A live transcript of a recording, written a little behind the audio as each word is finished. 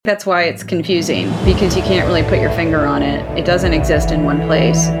That's why it's confusing, because you can't really put your finger on it. It doesn't exist in one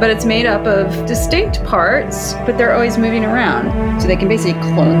place, but it's made up of distinct parts, but they're always moving around. So they can basically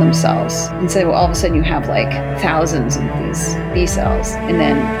clone themselves. And so all of a sudden you have like thousands of these B cells, and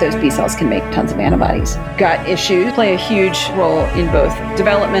then those B cells can make tons of antibodies. Gut issues play a huge role in both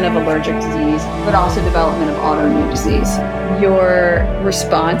development of allergic disease, but also development of autoimmune disease. Your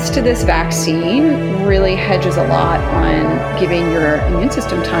response to this vaccine really hedges a lot on giving your immune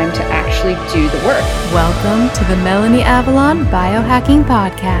system time to actually do the work. Welcome to the Melanie Avalon Biohacking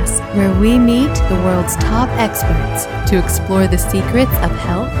Podcast, where we meet the world's top experts to explore the secrets of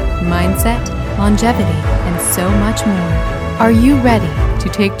health, mindset, longevity, and so much more. Are you ready to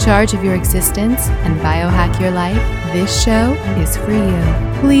take charge of your existence and biohack your life? This show is for you.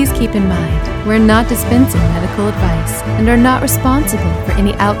 Please keep in mind, we're not dispensing medical advice and are not responsible for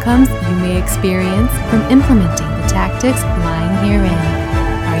any outcomes you may experience from implementing the tactics lying herein.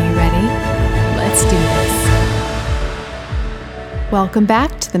 Are you ready? Let's do this. Welcome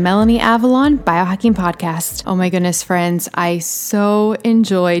back to the Melanie Avalon Biohacking Podcast. Oh my goodness, friends, I so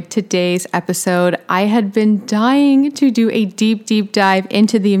enjoyed today's episode. I had been dying to do a deep dive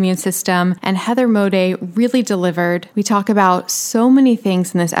into the immune system, and Heather Moday really delivered. We talk about so many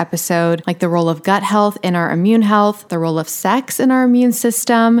things in this episode, like the role of gut health in our immune health, the role of sex in our immune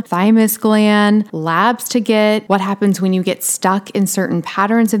system, thymus gland, labs to get, what happens when you get stuck in certain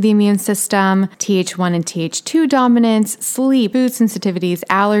patterns of the immune system, Th1 and Th2 dominance, sleep, food sensitivities,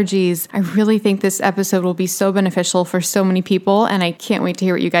 allergies. I really think this episode will be so beneficial for so many people, and I can't wait to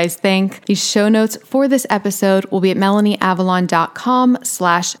hear what you guys think. The show notes for this episode will be at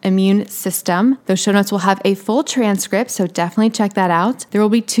melanieavalon.com/immune system. Those show notes will have a full transcript, so definitely check that out. There will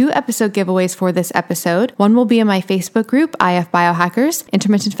be 2 episode giveaways for this episode. One will be in my Facebook group, IF Biohackers,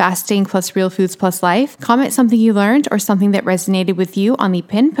 Intermittent Fasting plus Real Foods plus Life. Comment something you learned or something that resonated with you on the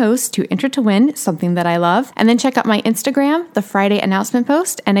pinned post to enter to win something that I love. And then check out my Instagram, the Friday announcement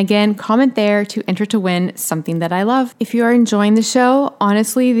post, and again, comment there to enter to win something that I love. If you are enjoying the show,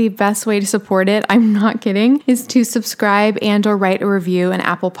 honestly, the best way to support it, I'm not kidding, is to subscribe and or write a review in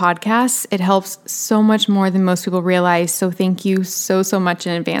Apple Podcasts. It helps so much more than most people realize, so thank you so much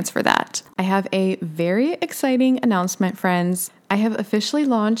in advance for that. I have a very exciting announcement, friends. I have officially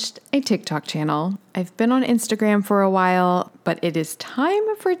launched a TikTok channel. I've been on Instagram for a while, but it is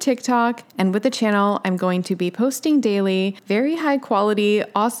time for TikTok. And with the channel, I'm going to be posting daily, very high quality,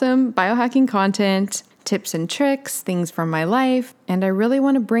 awesome biohacking content, tips and tricks, things from my life. And I really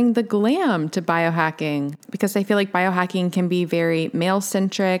want to bring the glam to biohacking because I feel like biohacking can be very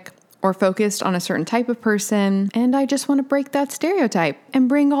male-centric or focused on a certain type of person. And I just want to break that stereotype and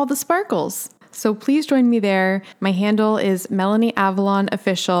bring all the sparkles. So please join me there. My handle is Melanie Avalon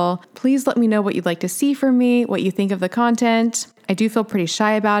Official. Please let me know what you'd like to see from me, what you think of the content. I do feel pretty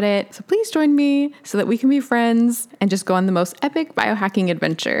shy about it, so please join me so that we can be friends and just go on the most epic biohacking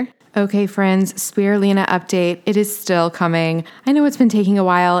adventure. Okay, friends, Spirulina update. It is still coming. I know it's been taking a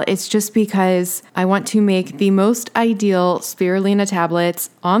while. It's just because I want to make the most ideal Spirulina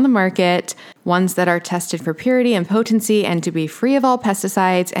tablets on the market, ones that are tested for purity and potency and to be free of all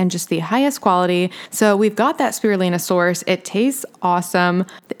pesticides and just the highest quality. So we've got that Spirulina source. It tastes awesome.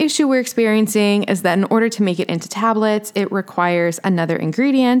 The issue we're experiencing is that in order to make it into tablets, it requires another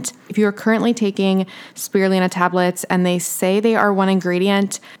ingredient. If you are currently taking Spirulina tablets and they say they are one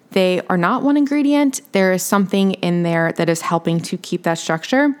ingredient, they are not one ingredient. There is something in there that is helping to keep that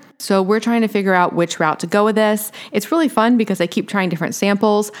structure. So we're trying to figure out which route to go with this. It's really fun because I keep trying different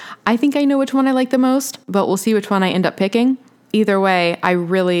samples. I think I know which one I like the most, but we'll see which one I end up picking. Either way, I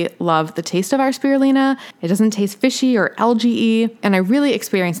really love the taste of our Spirulina. It doesn't taste fishy or algae-y, and I really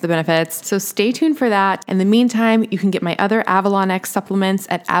experience the benefits. So stay tuned for that. In the meantime, you can get my other Avalon X supplements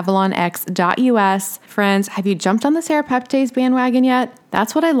at avalonx.us. Friends, have you jumped on the serapeptase bandwagon yet?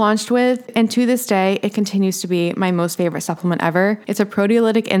 That's what I launched with, and to this day, it continues to be my most favorite supplement ever. It's a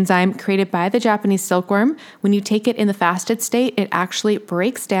proteolytic enzyme created by the Japanese silkworm. When you take it in the fasted state, it actually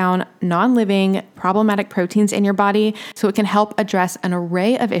breaks down non-living problematic proteins in your body, so it can help address an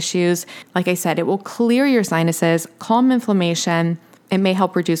array of issues. Like I said, it will clear your sinuses, calm inflammation. It may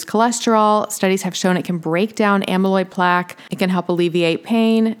help reduce cholesterol. Studies have shown it can break down amyloid plaque. It can help alleviate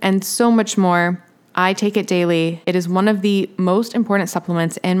pain, and so much more. I take it daily. It is one of the most important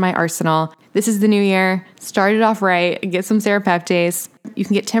supplements in my arsenal. This is the new year. Start it off right. Get some serapeptase. You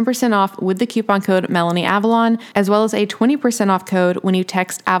can get 10% off with the coupon code MelanieAvalon, as well as a 20% off code when you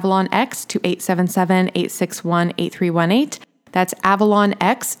text AvalonX to 877-861-8318. That's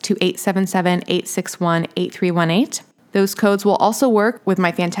AvalonX to 877-861-8318. Those codes will also work with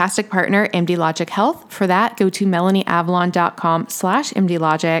my fantastic partner, MD Logic Health. For that, go to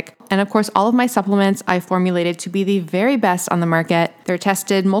melanieavalon.com/MDLogic. And of course, all of my supplements I formulated to be the very best on the market. They're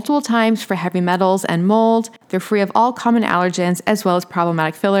tested multiple times for heavy metals and mold. They're free of all common allergens as well as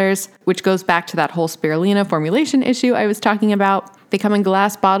problematic fillers, which goes back to that whole spirulina formulation issue I was talking about. They come in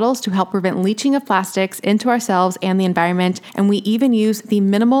glass bottles to help prevent leaching of plastics into ourselves and the environment, and we even use the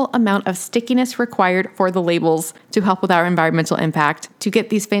minimal amount of stickiness required for the labels to help with our environmental impact. To get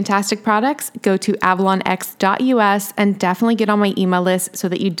these fantastic products, go to avalonx.us and definitely get on my email list so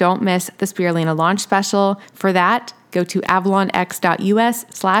that you don't miss the spirulina launch special. For that, go to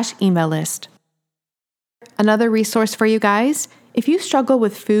avalonx.us/email list. Another resource for you guys. If you struggle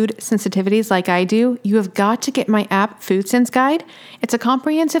with food sensitivities like I do, you have got to get my app Food Sense Guide. It's a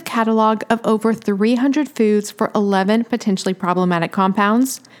comprehensive catalog of over 300 foods for 11 potentially problematic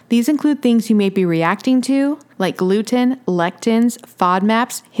compounds. These include things you may be reacting to, like gluten, lectins,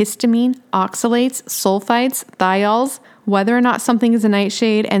 FODMAPs, histamine, oxalates, sulfites, thiols, whether or not something is a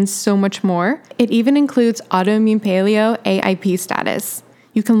nightshade, and so much more. It even includes autoimmune paleo AIP status.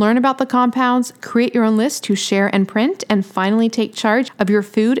 You can learn about the compounds, create your own list to share and print, and finally take charge of your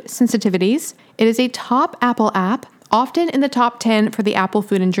food sensitivities. It is a top Apple app, often in the top 10 for the Apple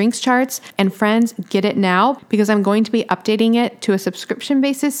food and drinks charts. And friends, get it now because I'm going to be updating it to a subscription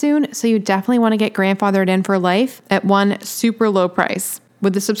basis soon, so you definitely want to get grandfathered in for life at one super low price.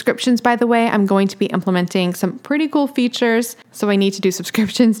 With the subscriptions, by the way, I'm going to be implementing some pretty cool features, so I need to do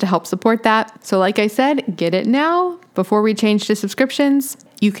subscriptions to help support that. So like I said, get it now before we change to subscriptions.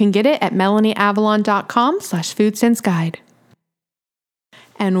 You can get it at melanieavalon.com/foodsenseguide.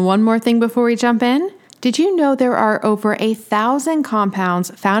 And one more thing before we jump in. Did you know there are over 1,000 compounds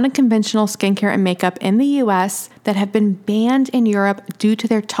found in conventional skincare and makeup in the US that have been banned in Europe due to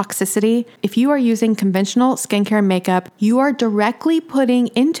their toxicity? If you are using conventional skincare and makeup, you are directly putting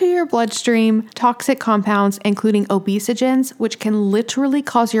into your bloodstream toxic compounds, including obesogens, which can literally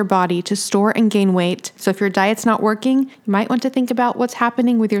cause your body to store and gain weight. So if your diet's not working, you might want to think about what's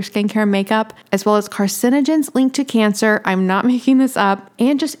happening with your skincare and makeup, as well as carcinogens linked to cancer. I'm not making this up,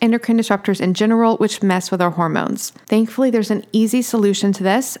 and just endocrine disruptors in general, which mess with our hormones. Thankfully, there's an easy solution to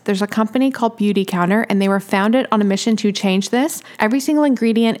this. There's a company called Beauty Counter, and they were founded on a mission to change this. Every single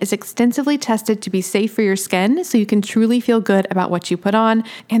ingredient is extensively tested to be safe for your skin, so you can truly feel good about what you put on,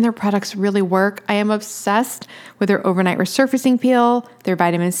 and their products really work. I am obsessed with their overnight resurfacing peel, their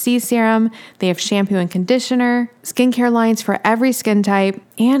vitamin C serum. They have shampoo and conditioner, skincare lines for every skin type,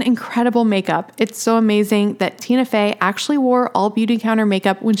 and incredible makeup. It's so amazing that Tina Fey actually wore all Beauty Counter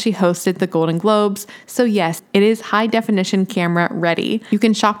makeup when she hosted the Golden Globes. So yes, it is high definition camera ready. You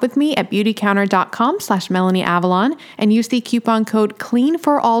can shop with me at beautycounter.com/MelanieAvalon and use the coupon code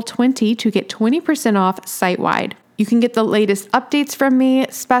CLEANFORALL20 to get 20% off site-wide. You can get the latest updates from me,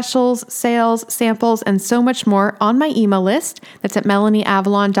 specials, sales, samples, and so much more on my email list. That's at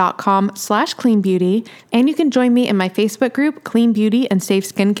melanieavalon.com/cleanbeauty. And you can join me in my Facebook group, Clean Beauty and Safe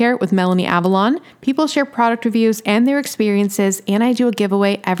Skincare with Melanie Avalon. People share product reviews and their experiences, and I do a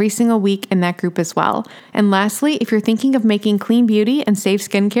giveaway every single week in that group as well. And lastly, if you're thinking of making clean beauty and safe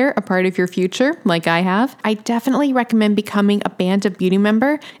skincare a part of your future, like I have, I definitely recommend becoming a Band of Beauty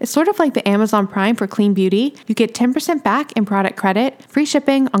member. It's sort of like the Amazon Prime for clean beauty. You get 10% back in product credit, free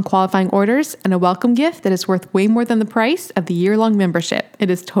shipping on qualifying orders, and a welcome gift that is worth way more than the price of the year-long membership. It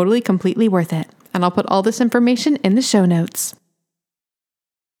is totally, completely worth it. And I'll put all this information in the show notes.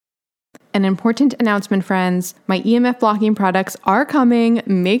 An important announcement, friends. My EMF blocking products are coming.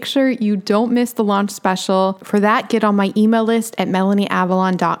 Make sure you don't miss the launch special. For that, get on my email list at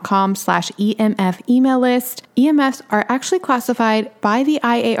melanieavalon.com/EMF email list. EMFs are actually classified by the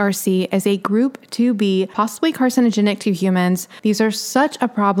IARC as a group 2B, possibly carcinogenic to humans. These are such a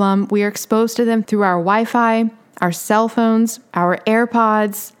problem. We are exposed to them through our Wi-Fi, our cell phones, our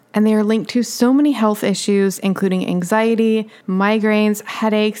AirPods, and they are linked to so many health issues, including anxiety, migraines,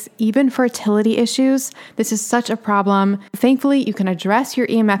 headaches, even fertility issues. This is such a problem. Thankfully, you can address your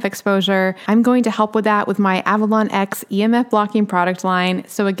EMF exposure. I'm going to help with that with my Avalon X EMF blocking product line.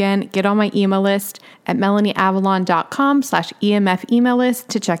 So again, get on my email list at melanieavalon.com/EMF email list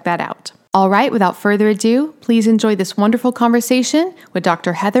to check that out. All right, without further ado, please enjoy this wonderful conversation with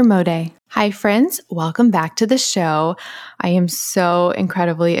Dr. Heather Moday. Hi, friends. Welcome back to the show. I am so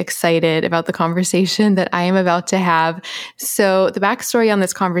incredibly excited about the conversation that I am about to have. So the backstory on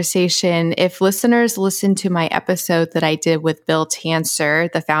this conversation, if listeners listen to my episode that I did with Bill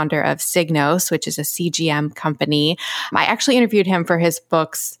Tanser, the founder of Signos, which is a CGM company, I actually interviewed him for his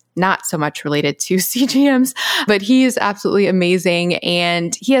books, not so much related to CGMs, but he is absolutely amazing.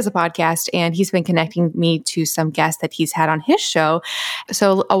 And he has a podcast and he's been connecting me to some guests that he's had on his show.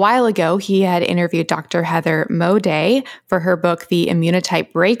 So a while ago, he had interviewed Dr. Heather Moday for her book, The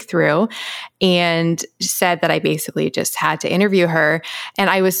Immunotype Breakthrough, and said that I basically just had to interview her. And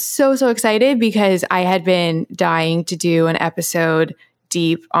I was so excited because I had been dying to do an episode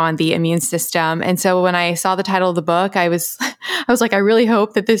deep on the immune system. And so when I saw the title of the book, I was like, I really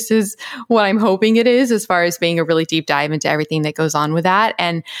hope that this is what I'm hoping it is, as far as being a really deep dive into everything that goes on with that.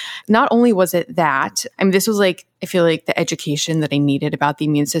 And not only was it that, I mean, this was like, I feel like the education that I needed about the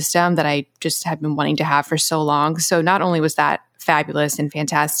immune system that I just had been wanting to have for so long. So not only was that fabulous and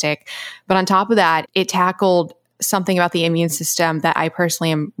fantastic, but on top of that, it tackled something about the immune system that I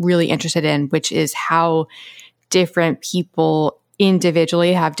personally am really interested in, which is how different people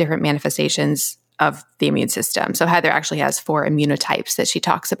individually have different manifestations of the immune system. So Heather actually has 4 immunotypes that she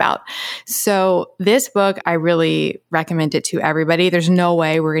talks about. So this book, I really recommend it to everybody. There's no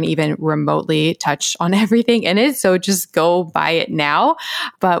way we're going to even remotely touch on everything in it. So just go buy it now.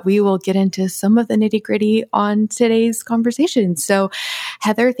 But we will get into some of the nitty-gritty on today's conversation. So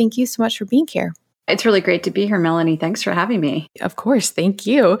Heather, thank you so much for being here. It's really great to be here, Melanie. Thanks for having me. Of course. Thank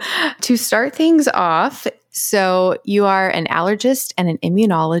you. To start things off, so you are an allergist and an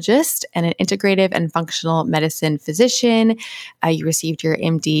immunologist and an integrative and functional medicine physician. You received your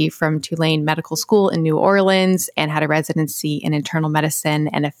MD from Tulane Medical School in New Orleans and had a residency in internal medicine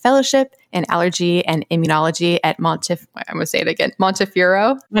and a fellowship in allergy and immunology at Montefiore.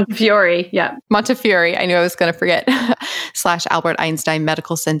 Yeah. Montefiore. I knew I was going to forget. / Albert Einstein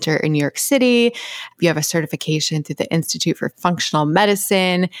Medical Center in New York City. You have a certification through the Institute for Functional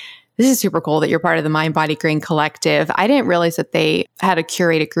Medicine. This is super cool that you're part of the Mind, Body, Green Collective. I didn't realize that they had a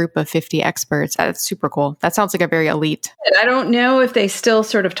curated group of 50 experts. That's super cool. That sounds like a very elite. I don't know if they still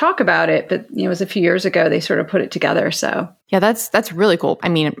sort of talk about it, but it was a few years ago they sort of put it together. So yeah, that's really cool. I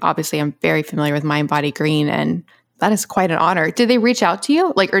mean, obviously I'm very familiar with Mind, Body, Green, and that is quite an honor. Did they reach out to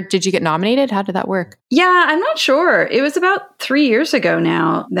you? Or did you get nominated? How did that work? Yeah, I'm not sure. It was about 3 years ago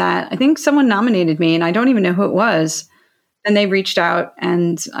now that I think someone nominated me, and I don't even know who it was. And they reached out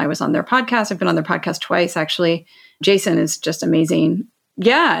and I was on their podcast. I've been on their podcast twice, actually. Jason is just amazing.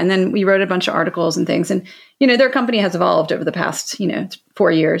 Yeah. And then we wrote a bunch of articles and things. And, their company has evolved over the past,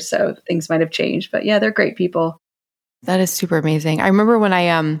 4 years. So things might have changed. But yeah, they're great people. That is super amazing. I remember when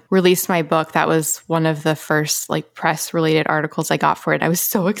I released my book, that was one of the first press related articles I got for it. I was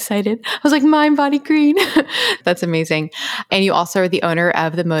so excited. I was like, Mind, Body, Green. That's amazing. And you also are the owner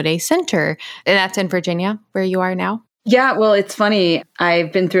of the Moday Center. And that's in Virginia, where you are now. Yeah, well, it's funny.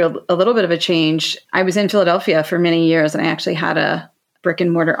 I've been through a little bit of a change. I was in Philadelphia for many years and I actually had a brick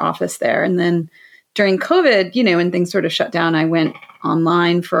and mortar office there. And then during COVID, when things sort of shut down, I went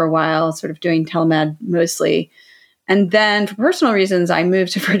online for a while, sort of doing telemed mostly. And then for personal reasons, I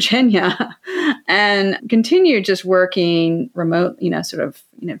moved to Virginia and continued just working remote,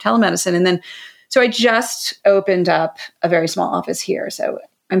 telemedicine. And then, so I just opened up a very small office here. So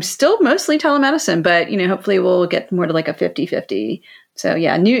I'm still mostly telemedicine, but, hopefully we'll get more to like a 50-50. So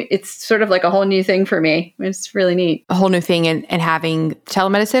yeah, it's sort of like a whole new thing for me. It's really neat. A whole new thing and having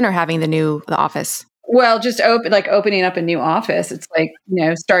telemedicine or having the office? Well, just opening up a new office. It's like,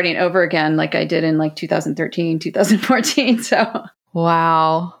 starting over again, like I did in 2013, 2014. So.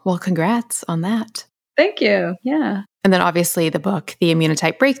 Wow. Well, congrats on that. Thank you. Yeah. And then obviously the book, The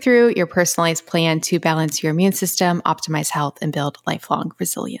Immunotype Breakthrough, your personalized plan to balance your immune system, optimize health, and build lifelong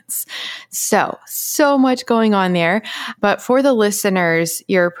resilience. So much going on there. But for the listeners,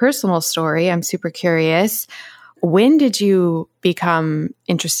 your personal story, I'm super curious. When did you become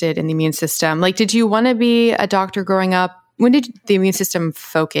interested in the immune system? Did you want to be a doctor growing up? When did the immune system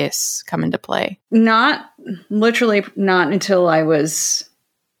focus come into play? Not until I was...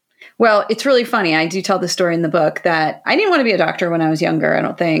 Well, it's really funny. I do tell the story in the book that I didn't want to be a doctor when I was younger, I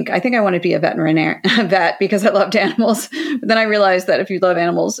don't think. I think I wanted to be a vet because I loved animals. But then I realized that if you love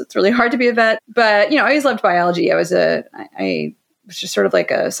animals, it's really hard to be a vet. But, I always loved biology. I was just sort of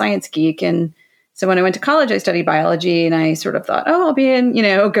like a science geek. And so when I went to college, I studied biology and I sort of thought, I'll be in,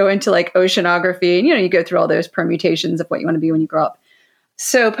 go into oceanography. And, you go through all those permutations of what you want to be when you grow up.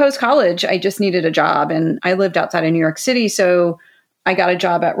 So post-college, I just needed a job and I lived outside of New York City. So I got a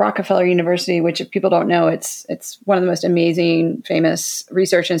job at Rockefeller University, which if people don't know, it's one of the most amazing, famous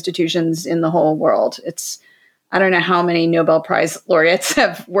research institutions in the whole world. I don't know how many Nobel Prize laureates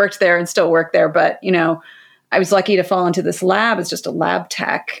have worked there and still work there, but, I was lucky to fall into this lab. It's just a lab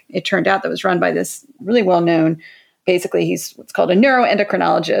tech. It turned out that was run by this really well-known, basically he's what's called a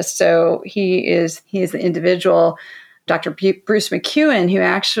neuroendocrinologist. So he is the individual Dr. Bruce McEwen, who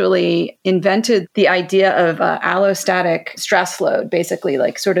actually invented the idea of allostatic stress load, basically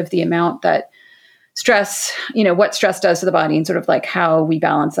like sort of the amount that stress, what stress does to the body and sort of like how we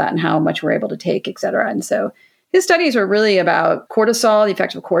balance that and how much we're able to take, et cetera. And so his studies were really about cortisol, the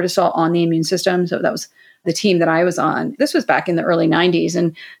effect of cortisol on the immune system. So that was the team that I was on. This was back in the early 90s.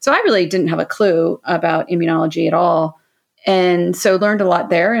 And so I really didn't have a clue about immunology at all. And so learned a lot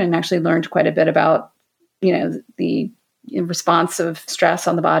there and actually learned quite a bit about, the response of stress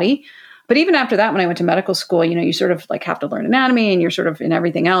on the body. But even after that, when I went to medical school, you sort of like have to learn anatomy and you're sort of in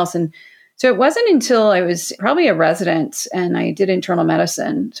everything else. And so it wasn't until I was probably a resident and I did internal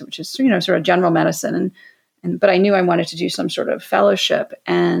medicine, which is, sort of general medicine. But I knew I wanted to do some sort of fellowship.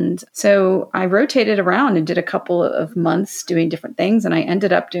 And so I rotated around and did a couple of months doing different things. And I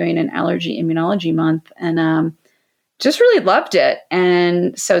ended up doing an allergy immunology month and just really loved it.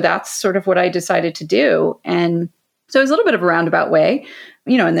 And so that's sort of what I decided to do. And so it was a little bit of a roundabout way,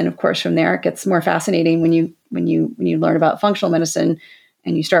 and then of course from there it gets more fascinating when you learn about functional medicine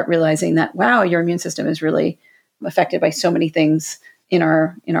and you start realizing that, wow, your immune system is really affected by so many things in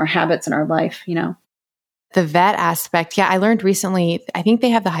our habits in our life, The vet aspect. Yeah, I learned recently, I think they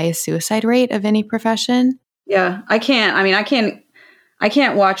have the highest suicide rate of any profession. Yeah, I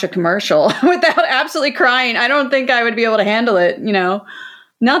can't watch a commercial without absolutely crying. I don't think I would be able to handle it,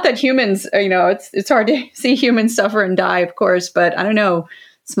 Not that humans, it's hard to see humans suffer and die, of course, but I don't know,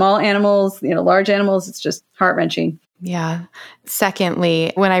 small animals, large animals, it's just heart-wrenching. Yeah.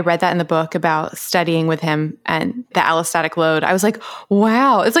 Secondly, when I read that in the book about studying with him and the allostatic load, I was like,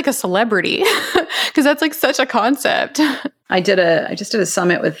 wow, it's like a celebrity because that's like such a concept. I just did a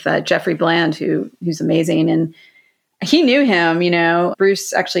summit with Jeffrey Bland, who's amazing. And he knew him,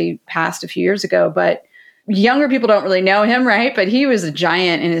 Bruce actually passed a few years ago, but younger people don't really know him, right? But he was a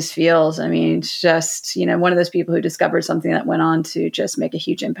giant in his field. I mean, just, one of those people who discovered something that went on to just make a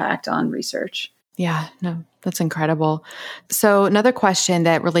huge impact on research. Yeah, no, that's incredible. So another question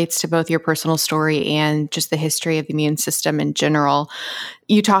that relates to both your personal story and just the history of the immune system in general.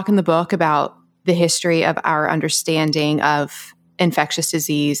 You talk in the book about the history of our understanding of infectious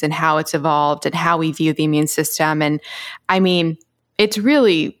disease and how it's evolved and how we view the immune system. And I mean, it's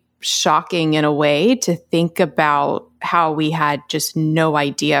really shocking in a way to think about how we had just no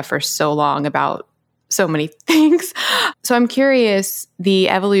idea for so long about so many things. So I'm curious, the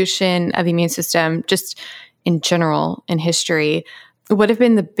evolution of the immune system, just in general in history, what have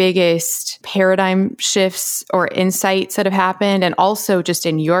been the biggest paradigm shifts or insights that have happened? And also just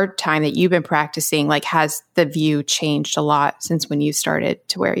in your time that you've been practicing, like has the view changed a lot since when you started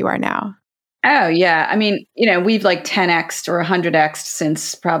to where you are now? Oh, yeah. I mean, we've like 10x'd or 100x'd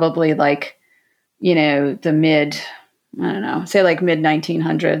since probably like, the mid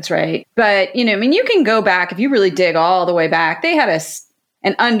 1900s, right? But, you can go back, if you really dig all the way back, they had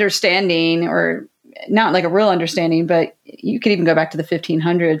an understanding, or not like a real understanding, but you could even go back to the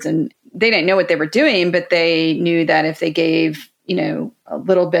 1500s and they didn't know what they were doing, but they knew that if they gave,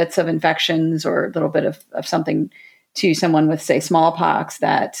 little bits of infections or a little bit of something to someone with, say, smallpox,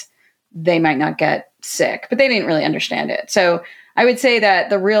 that they might not get sick, but they didn't really understand it. So I would say that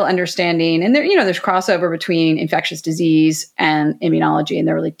the real understanding, and there's crossover between infectious disease and immunology, and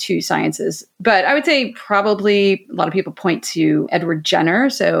they're really two sciences. But I would say probably a lot of people point to Edward Jenner.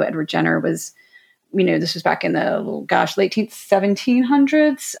 So Edward Jenner was, this was back in the late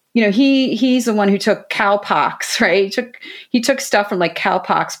 1700s. He's the one who took cowpox, right? He took stuff from like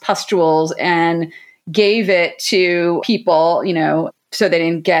cowpox pustules and gave it to people, so they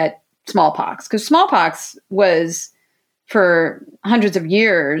didn't get smallpox, because smallpox was, for hundreds of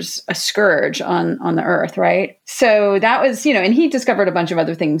years, a scourge on the earth, right? So that was, and he discovered a bunch of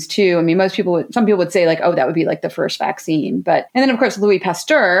other things too. I mean, some people would say like, oh, that would be like the first vaccine. And then of course, Louis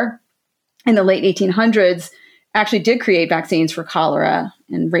Pasteur in the late 1800s actually did create vaccines for cholera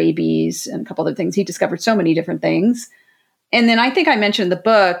and rabies and a couple other things. He discovered so many different things. And then I think I mentioned in the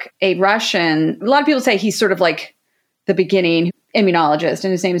book, a Russian, a lot of people say he's sort of like the beginning immunologist,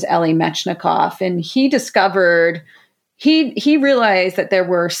 and his name is Elie Metchnikoff. And he discovered, he realized that there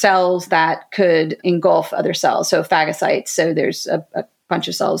were cells that could engulf other cells, so phagocytes. So there's a bunch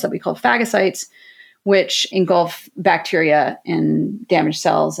of cells that we call phagocytes, which engulf bacteria and damaged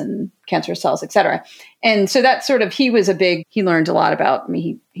cells and cancerous cells, et cetera. And so that's sort of, he learned a lot about,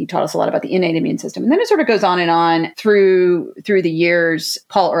 he taught us a lot about the innate immune system. And then it sort of goes on and on through the years.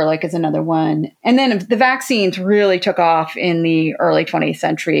 Paul Ehrlich is another one. And then the vaccines really took off in the early 20th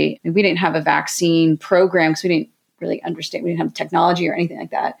century. We didn't have a vaccine program because we didn't really understand, we didn't have technology or anything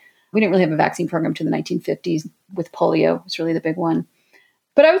like that. We didn't really have a vaccine program to the 1950s with polio. It was really the big one.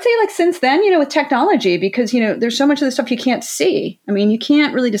 But I would say like since then, with technology, because, there's so much of the stuff you can't see. I mean, you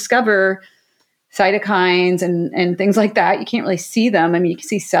can't really discover cytokines and things like that. You can't really see them. I mean, you can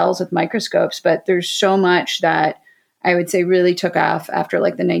see cells with microscopes, but there's so much that I would say really took off after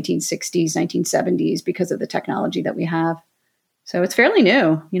like the 1960s, 1970s because of the technology that we have. So it's fairly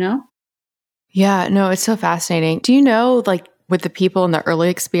new, Yeah, no, it's so fascinating. Do you know, like with the people in the early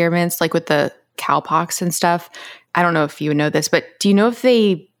experiments, like with the cowpox and stuff, I don't know if you know this, but do you know if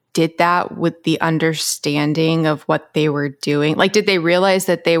they did that with the understanding of what they were doing? Like, did they realize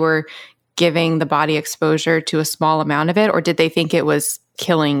that they were giving the body exposure to a small amount of it, or did they think it was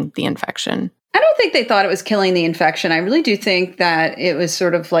killing the infection? I don't think they thought it was killing the infection. I really do think that it was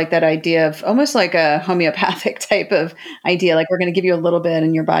sort of like that idea of almost like a homeopathic type of idea, like we're going to give you a little bit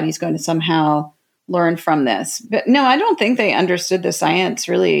and your body's going to somehow learn from this. But no, I don't think they understood the science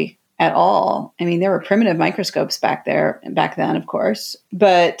really at all. I mean, there were primitive microscopes back then, of course.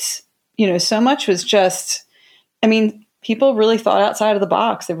 But, so much was just, I mean, people really thought outside of the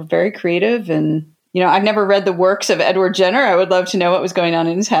box. They were very creative. And, I've never read the works of Edward Jenner. I would love to know what was going on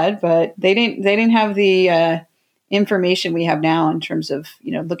in his head, but they didn't have the information we have now in terms of,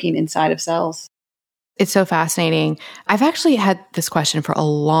 looking inside of cells. It's so fascinating. I've actually had this question for a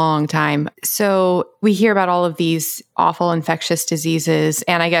long time. So we hear about all of these awful infectious diseases,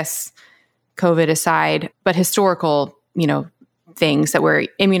 and I guess COVID aside, but historical, things that we're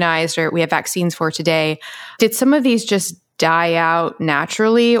immunized or we have vaccines for today. Did some of these just die out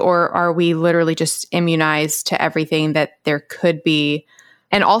naturally, or are we literally just immunized to everything that there could be?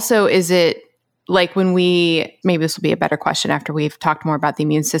 And also, is it like maybe this will be a better question after we've talked more about the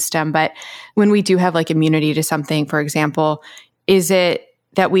immune system, but when we do have like immunity to something, for example, is it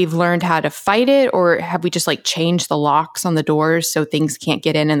that we've learned how to fight it, or have we just like changed the locks on the doors so things can't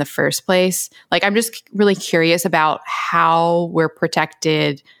get in the first place? Like, I'm just really curious about how we're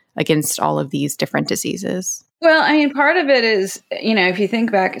protected against all of these different diseases. Well, I mean, part of it is, if you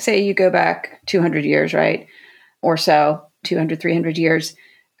think back, say you go back 200 years, right? Or so, 200, 300 years.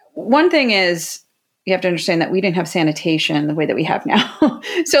 One thing is you have to understand that we didn't have sanitation the way that we have now.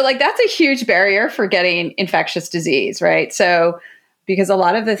 So like that's a huge barrier for getting infectious disease, right? So because a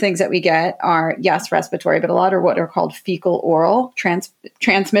lot of the things that we get are, yes, respiratory, but a lot are what are called fecal oral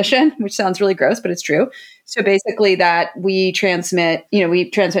transmission, which sounds really gross, but it's true. So basically that we transmit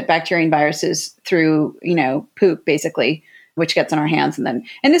bacteria and viruses through, poop, basically, which gets in our hands. And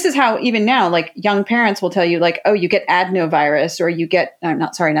this is how even now, like young parents will tell you like, oh, you get adenovirus, or you get, not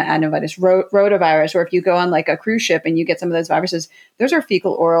adenovirus, rotavirus, or if you go on like a cruise ship and you get some of those viruses, those are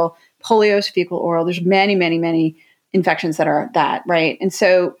fecal oral, polio's fecal oral. There's many, many, many infections that are that, right? And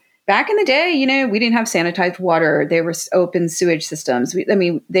so back in the day, we didn't have sanitized water. They were open sewage systems.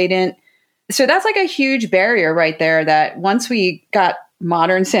 They didn't. So that's like a huge barrier right there, that once we got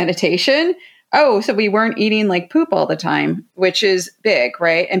modern sanitation, so we weren't eating like poop all the time, which is big,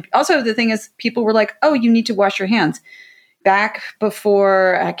 right? And also the thing is, people were like, oh, you need to wash your hands. Back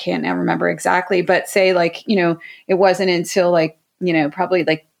before, I can't now remember exactly, but say like, it wasn't until like, probably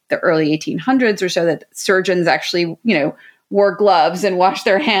like the early 1800s or so that surgeons actually, wore gloves and washed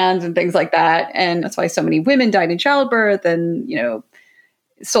their hands and things like that. And that's why so many women died in childbirth and,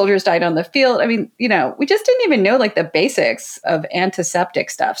 soldiers died on the field. I mean, we just didn't even know like the basics of antiseptic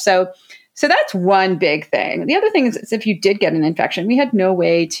stuff. So that's one big thing. The other thing is if you did get an infection, we had no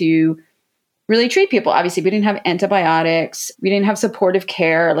way to really treat people. Obviously, we didn't have antibiotics. We didn't have supportive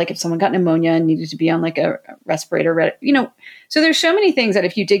care. Like if someone got pneumonia and needed to be on like a respirator, so there's so many things that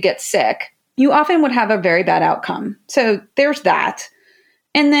if you did get sick, you often would have a very bad outcome. So there's that.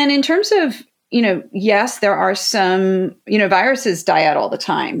 And then in terms of, yes, there are some, viruses die out all the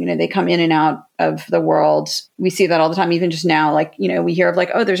time. They come in and out of the world. We see that all the time, even just now, like, we hear of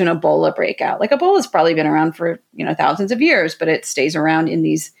like, oh, there's an Ebola breakout. Like Ebola's probably been around for, thousands of years, but it stays around in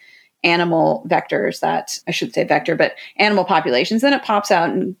these animal vectors but animal populations. Then it pops out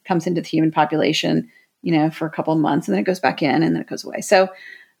and comes into the human population, for a couple of months, and then it goes back in and then it goes away. So,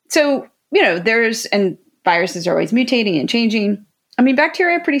 and viruses are always mutating and changing. I mean,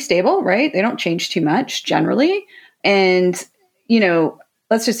 bacteria are pretty stable, right? They don't change too much generally. And,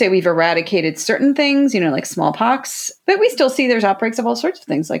 let's just say we've eradicated certain things, like smallpox, but we still see there's outbreaks of all sorts of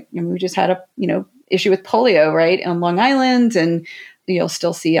things. Like, we just had a, issue with polio, right, on Long Island, and you'll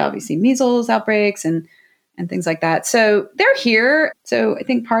still see obviously measles outbreaks and things like that. So they're here. So I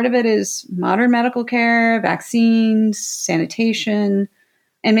think part of it is modern medical care, vaccines, sanitation,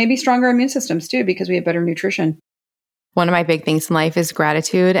 and maybe stronger immune systems too, because we have better nutrition. One of my big things in life is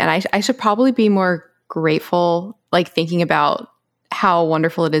gratitude. And I should probably be more grateful, like thinking about how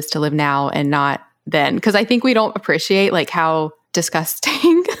wonderful it is to live now and not then. Because I think we don't appreciate like how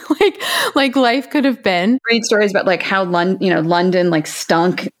disgusting like life could have been. Read stories about like how London like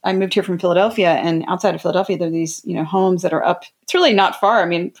stunk. I moved here from Philadelphia, and outside of Philadelphia, there are these, homes that are up. It's really not far. I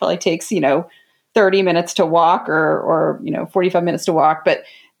mean, it probably takes, 30 minutes to walk or 45 minutes to walk, but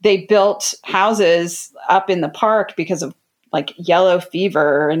they built houses up in the park because of like yellow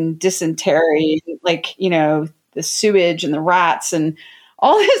fever and dysentery, like, the sewage and the rats and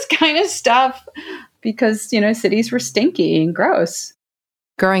all this kind of stuff because, cities were stinky and gross.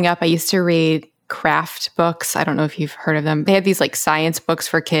 Growing up, I used to read craft books. I don't know if you've heard of them. They had these like science books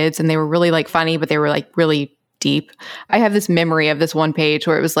for kids, and they were really like funny, but they were like really deep. I have this memory of this one page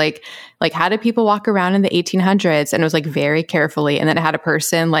where it was like how did people walk around in the 1800s? And it was like very carefully. And then it had a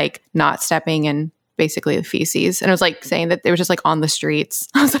person like not stepping in basically the feces. And it was like saying that they were just like on the streets.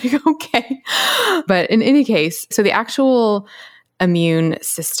 I was like, okay. But in any case, so the actual immune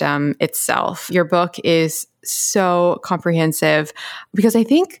system itself, your book is so comprehensive because I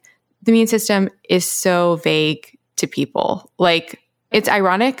think the immune system is so vague to people. Like, it's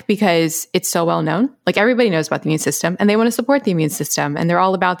ironic because it's so well known. Like, everybody knows about the immune system and they want to support the immune system and they're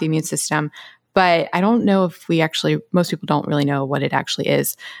all about the immune system. But I don't know if most people don't really know what it actually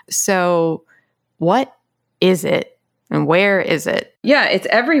is. So what is it and where is it? Yeah, it's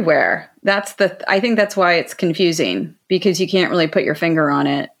everywhere. I think that's why it's confusing, because you can't really put your finger on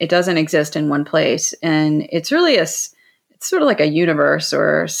it. It doesn't exist in one place. And it's really it's sort of like a universe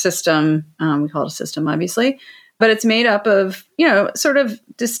or system. We call it a system, obviously. But it's made up of, sort of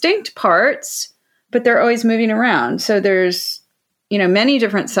distinct parts, but they're always moving around. So there's, many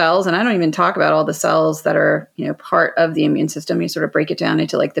different cells, and I don't even talk about all the cells that are, part of the immune system. You sort of break it down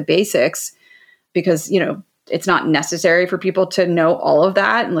into like the basics because, it's not necessary for people to know all of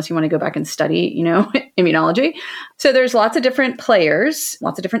that unless you want to go back and study, immunology. So there's lots of different players,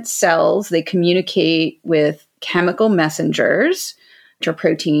 lots of different cells. They communicate with chemical messengers, which are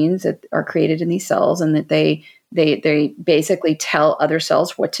proteins that are created in these cells, and that they basically tell other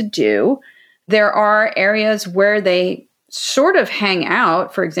cells what to do. There are areas where they sort of hang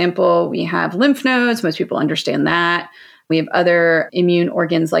out. For example, we have lymph nodes. Most people understand that. We have other immune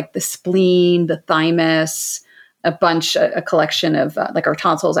organs like the spleen, the thymus, a collection of like our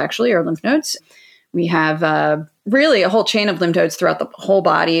tonsils actually are lymph nodes. We have really a whole chain of lymph nodes throughout the whole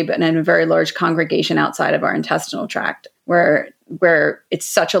body, but in a very large congregation outside of our intestinal tract where it's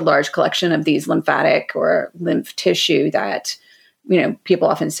such a large collection of these lymphatic or lymph tissue that, people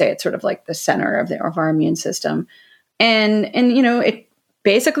often say it's sort of like the center of our immune system. And it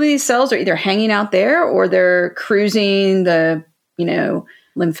basically, these cells are either hanging out there or they're cruising the,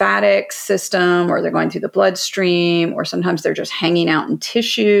 lymphatic system, or they're going through the bloodstream, or sometimes they're just hanging out in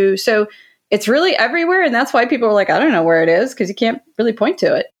tissue. So it's really everywhere. And that's why people are like, I don't know where it is, because you can't really point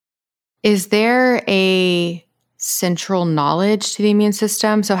to it. Is there a central knowledge to the immune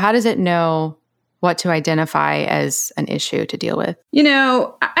system? So how does it know what to identify as an issue to deal with? I don't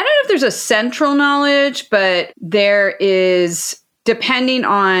know if there's a central knowledge, but there is, depending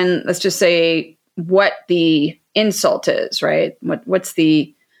on, let's just say, what the insult is, right? What's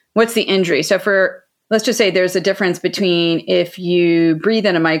the injury? So let's just say there's a difference between if you breathe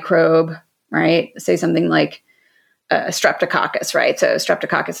in a microbe, right? Say something like a streptococcus, right? So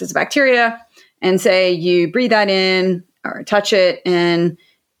streptococcus is a bacteria, and say you breathe that in or touch it and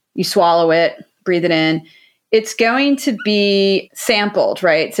you swallow it, breathe it in. It's going to be sampled,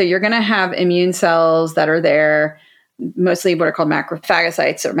 right? So you're going to have immune cells that are there, mostly what are called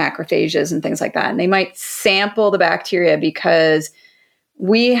macrophagocytes or macrophages and things like that. And they might sample the bacteria because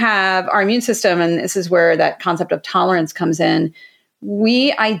we have our immune system, and this is where that concept of tolerance comes in.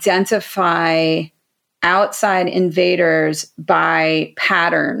 We identify outside invaders by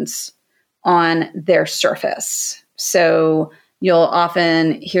patterns on their surface. So you'll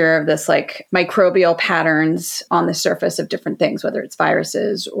often hear of this like microbial patterns on the surface of different things, whether it's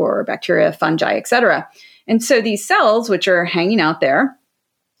viruses or bacteria, fungi, et cetera. And so these cells, which are hanging out there,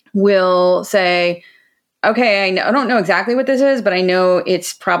 will say, okay, I don't know exactly what this is, but I know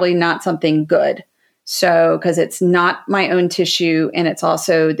it's probably not something good. So, because it's not my own tissue, and it's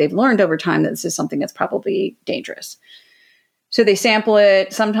also, they've learned over time that this is something that's probably dangerous. So they sample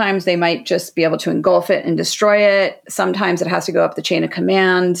it. Sometimes they might just be able to engulf it and destroy it. Sometimes it has to go up the chain of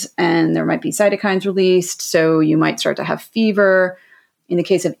command, and there might be cytokines released. So you might start to have fever. In the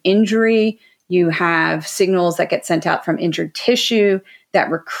case of injury, you have signals that get sent out from injured tissue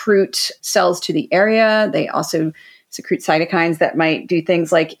that recruit cells to the area. They also secrete cytokines that might do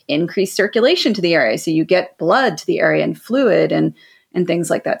things like increase circulation to the area. So you get blood to the area and fluid and things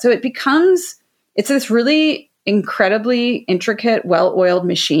like that. So it's this really incredibly intricate, well-oiled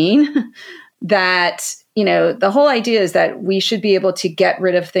machine that the whole idea is that we should be able to get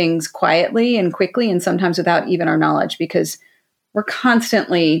rid of things quietly and quickly and sometimes without even our knowledge, because we're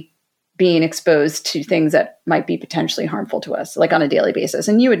constantly being exposed to things that might be potentially harmful to us, like on a daily basis.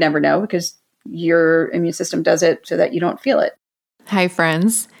 And you would never know because your immune system does it so that you don't feel it. Hi,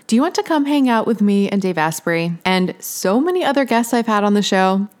 friends. Do you want to come hang out with me and Dave Asprey and so many other guests I've had on the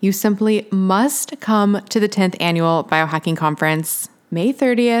show? You simply must come to the 10th annual Biohacking Conference, May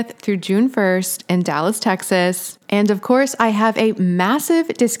 30th through June 1st in Dallas, Texas. And of course, I have a massive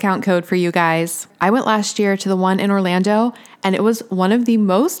discount code for you guys. I went last year to the one in Orlando, and it was one of the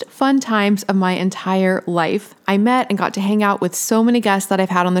most fun times of my entire life. I met and got to hang out with so many guests that I've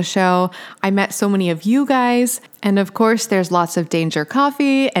had on the show. I met so many of you guys. And of course, there's lots of Danger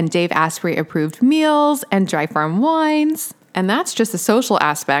coffee and Dave Asprey approved meals and dry farm wines. And that's just the social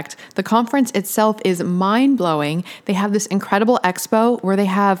aspect. The conference itself is mind-blowing. They have this incredible expo where they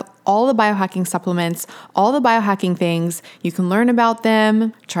have all the biohacking supplements, all the biohacking things. You can learn about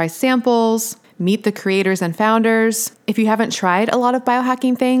them, try samples, meet the creators and founders. If you haven't tried a lot of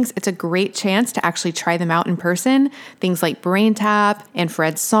biohacking things, it's a great chance to actually try them out in person. Things like brain tap,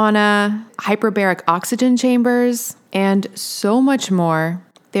 infrared sauna, hyperbaric oxygen chambers, and so much more.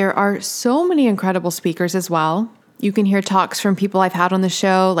 There are so many incredible speakers as well. You can hear talks from people I've had on the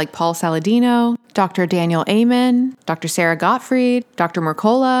show, like Paul Saladino, Dr. Daniel Amen, Dr. Sarah Gottfried, Dr.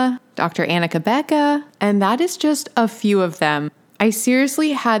 Mercola, Dr. Annika Becca, and that is just a few of them. I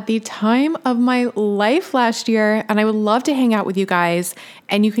seriously had the time of my life last year, and I would love to hang out with you guys.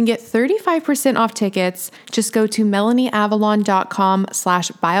 And you can get 35% off tickets. Just go to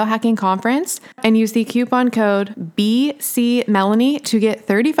melanieavalon.com/biohackingconference and use the coupon code BCMelanie to get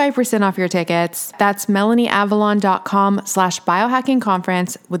 35% off your tickets. That's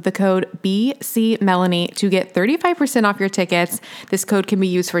melanieavalon.com/biohackingconference with the code BCMelanie to get 35% off your tickets. This code can be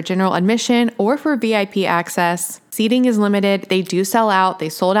used for general admission or for VIP access. Seating is limited. They do sell out. They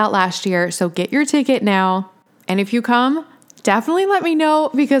sold out last year, so get your ticket now. And if you come, definitely let me know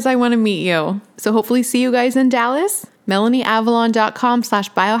because I want to meet you. So hopefully see you guys in Dallas.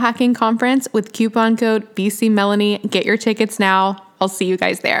 melanieavalon.com/biohackingconference with coupon code BCMelanie. Get your tickets now. I'll see you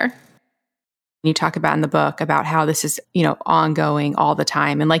guys there. You talk about in the book about how this is, ongoing all the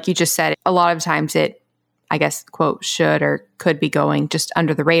time. And like you just said, a lot of times it, I guess, quote, should or could be going just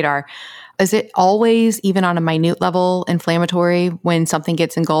under the radar. Is it always, even on a minute level, inflammatory when something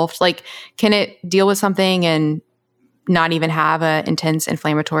gets engulfed? Like, can it deal with something and not even have an intense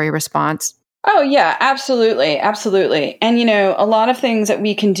inflammatory response? Oh, yeah, absolutely. Absolutely. And, a lot of things that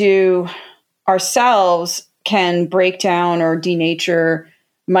we can do ourselves can break down or denature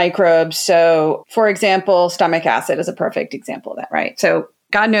microbes. So, for example, stomach acid is a perfect example of that, right? So,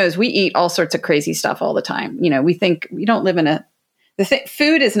 God knows we eat all sorts of crazy stuff all the time. We think we don't live in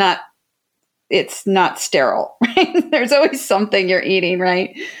food is not, it's not sterile, right? There's always something you're eating,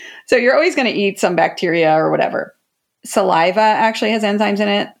 right? So you're always going to eat some bacteria or whatever. Saliva actually has enzymes in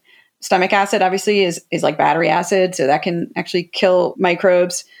it. Stomach acid obviously is like battery acid, so that can actually kill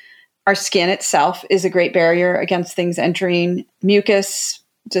microbes. Our skin itself is a great barrier against things entering. Mucus,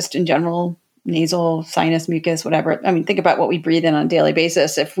 just in general, nasal, sinus mucus, whatever. I mean, think about what we breathe in on a daily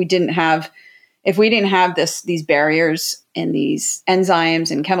basis. If we didn't have these barriers and these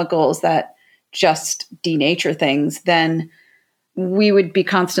enzymes and chemicals that just denature things, then we would be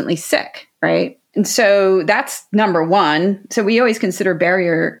constantly sick, right? And so that's number one. So we always consider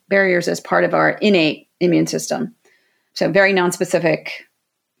barriers as part of our innate immune system. So very nonspecific.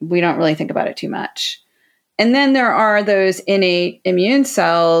 We don't really think about it too much. And then there are those innate immune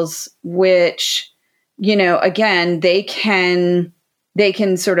cells, which, again, they can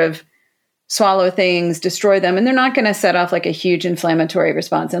sort of swallow things, destroy them, and they're not going to set off like a huge inflammatory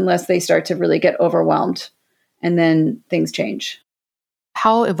response unless they start to really get overwhelmed, and then things change.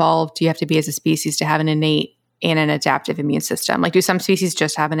 How evolved do you have to be as a species to have an innate and an adaptive immune system? Like, do some species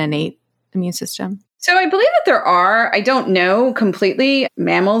just have an innate immune system? So I believe that there are. I don't know completely.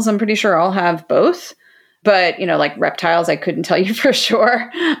 Mammals, I'm pretty sure all have both. But, like reptiles, I couldn't tell you for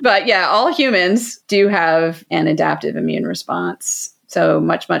sure. But yeah, all humans do have an adaptive immune response. So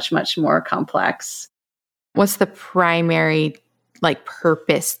much, much, much more complex. What's the primary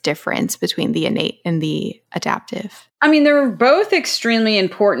purpose difference between the innate and the adaptive? I mean, they're both extremely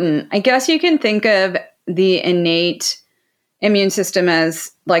important. I guess you can think of the innate immune system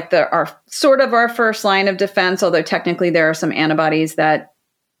as like our first line of defense, although technically there are some antibodies that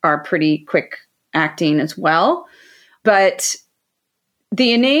are pretty quick acting as well. But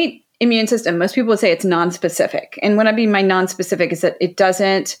the innate immune system, most people would say it's nonspecific. And what I mean by nonspecific is that they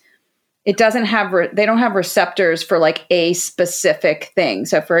don't have receptors for like a specific thing.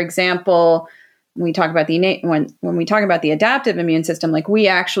 So for example, When we talk about the innate, when we talk about the adaptive immune system, like we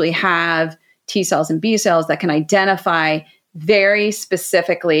actually have T cells and B cells that can identify very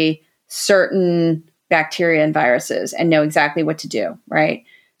specifically certain bacteria and viruses and know exactly what to do, right?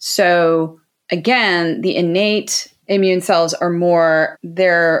 So again, the innate immune cells are more,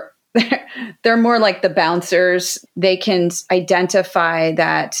 they're more like the bouncers. They can identify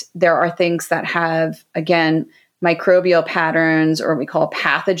that there are things that have, again, microbial patterns, or what we call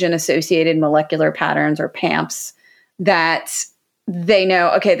pathogen-associated molecular patterns, or PAMPs, that they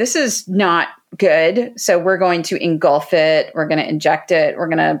know, okay, this is not good, so we're going to engulf it, we're going to inject it, we're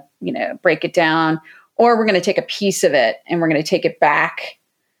going to, break it down, or we're going to take a piece of it and we're going to take it back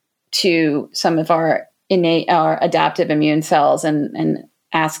to some of our adaptive immune cells and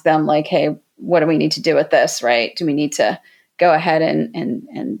ask them, like, hey, what do we need to do with this, right? Do we need to go ahead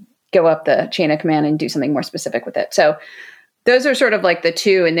and go up the chain of command and do something more specific with it? So those are sort of like the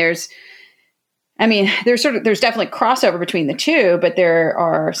two. And there's definitely crossover between the two, but there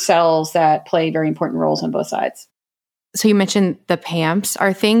are cells that play very important roles on both sides. So you mentioned the PAMPs.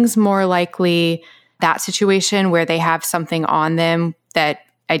 Are things more likely that situation where they have something on them that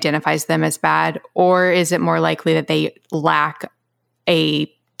identifies them as bad? Or is it more likely that they lack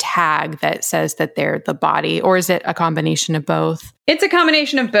a tag that says that they're the body? Or is it a combination of both? It's a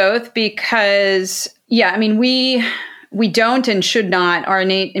combination of both because, we don't and should not, our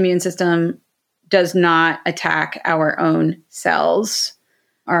innate immune system does not attack our own cells.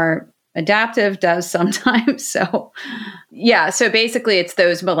 Our adaptive does sometimes. So basically it's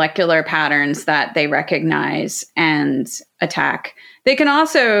those molecular patterns that they recognize and attack. They can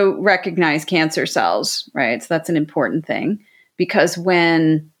also recognize cancer cells, right? So that's an important thing, because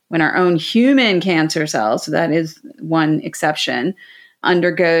when our own human cancer cells, so that is one exception,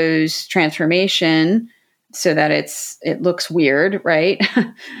 undergoes transformation so that it looks weird, right?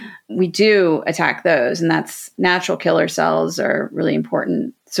 We do attack those, and that's natural killer cells are really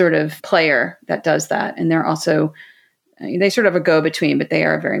important sort of player that does that. And they're also, they sort of a go-between, but they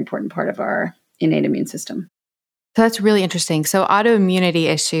are a very important part of our innate immune system. So that's really interesting. So autoimmunity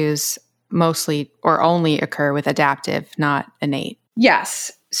issues mostly or only occur with adaptive, not innate.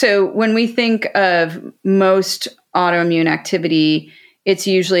 Yes. So when we think of most autoimmune activity, it's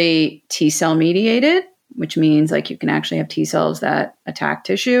usually T cell mediated, which means like you can actually have T cells that attack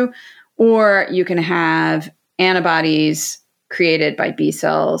tissue, or you can have antibodies created by B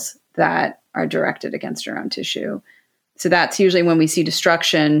cells that are directed against your own tissue. So that's usually when we see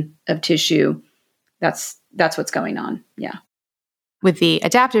destruction of tissue, that's what's going on. Yeah. With the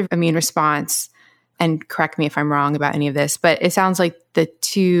adaptive immune response, and correct me if I'm wrong about any of this, but it sounds like the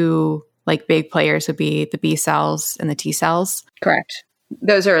two like big players would be the B cells and the T cells. Correct.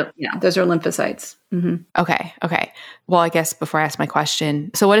 Those are lymphocytes. Mm-hmm. Okay. Well, I guess before I ask my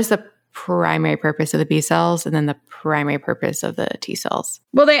question, so what is the primary purpose of the B cells and then the primary purpose of the T cells?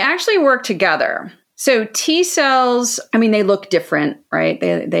 Well, they actually work together. So T cells, they look different, right?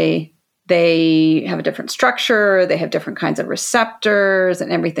 They have a different structure. They have different kinds of receptors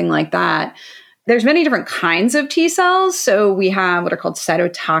and everything like that. There's many different kinds of T cells. So we have what are called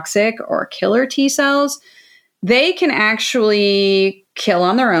cytotoxic or killer T cells. They can actually kill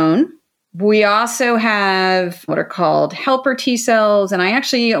on their own. We also have what are called helper T cells. And I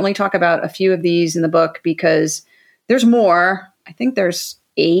actually only talk about a few of these in the book because there's more. I think there's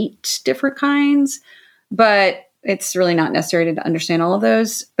 8 different kinds, but it's really not necessary to understand all of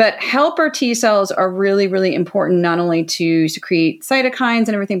those. But helper T cells are really, really important, not only to secrete cytokines and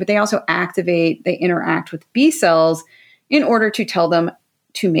everything, but they also they interact with B cells in order to tell them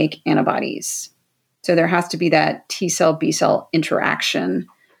to make antibodies. So there has to be that T cell, B cell interaction.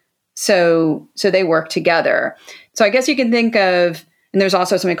 So they work together. So I guess you can think of, and there's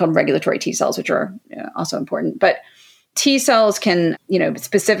also something called regulatory T cells, which are also important, but T cells can,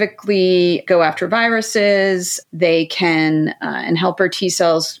 specifically go after viruses. They can, and helper T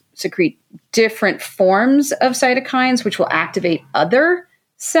cells secrete different forms of cytokines, which will activate other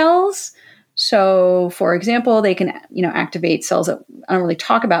cells. So, for example, they can, activate cells that I don't really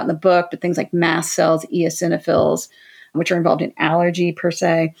talk about in the book, but things like mast cells, eosinophils, which are involved in allergy per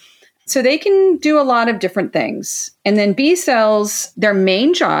se. So they can do a lot of different things. And then B cells, their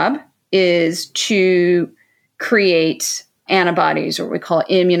main job is to create antibodies, or what we call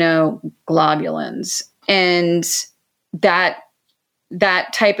immunoglobulins. And that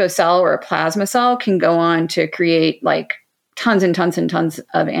type of cell, or a plasma cell, can go on to create like tons and tons and tons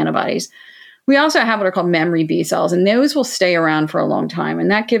of antibodies. We also have what are called memory B cells, and those will stay around for a long time. And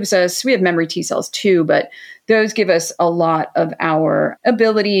that gives us, we have memory T cells too, but those give us a lot of our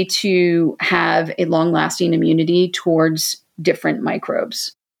ability to have a long-lasting immunity towards different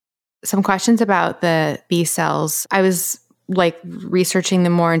microbes. Some questions about the B cells. I was like researching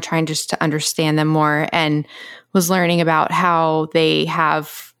them more and trying just to understand them more, and was learning about how they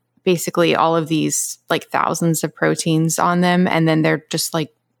have basically all of these like thousands of proteins on them, and then they're just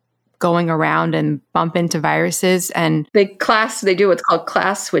like going around and bump into viruses, and they do what's called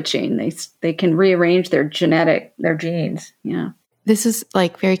class switching. They can rearrange their genes. Yeah. This is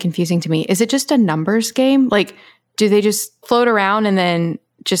like very confusing to me. Is it just a numbers game? Like, do they just float around and then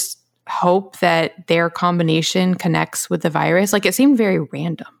just hope that their combination connects with the virus? Like, it seemed very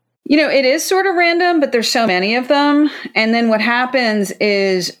random. It is sort of random, but there's so many of them. And then what happens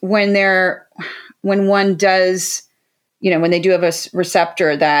is when one does, when they do have a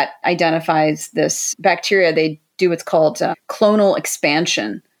receptor that identifies this bacteria, they do what's called clonal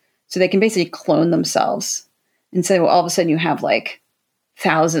expansion. So they can basically clone themselves. And so all of a sudden you have like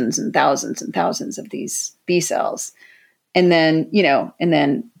thousands and thousands and thousands of these B cells. And then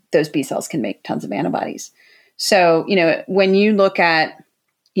those B cells can make tons of antibodies. So, when you look at,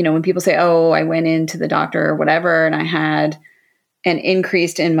 when people say, oh, I went into the doctor or whatever, and I had an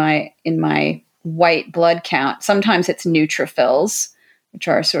increase in my white blood count, sometimes it's neutrophils, which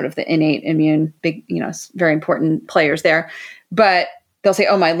are sort of the innate immune, big, very important players there. But they'll say,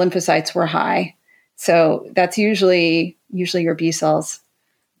 oh, my lymphocytes were high. So that's usually your B cells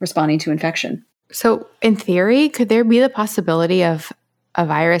responding to infection. So in theory, could there be the possibility of a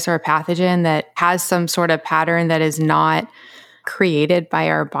virus or a pathogen that has some sort of pattern that is not created by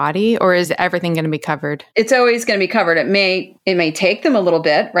our body, or is everything going to be covered? It's always going to be covered. It may take them a little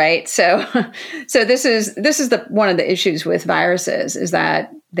bit, right? So this is one of the issues with viruses is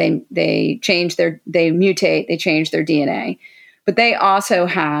that they mutate, they change their DNA. But they also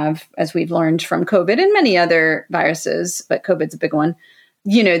have, as we've learned from COVID and many other viruses, but COVID's a big one,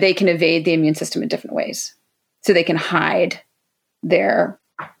 they can evade the immune system in different ways. So they can hide their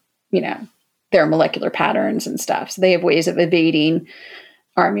molecular patterns and stuff. So they have ways of evading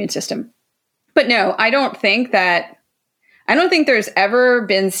our immune system. But no, I don't think there's ever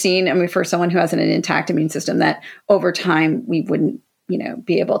been seen, for someone who has an intact immune system, that over time we wouldn't,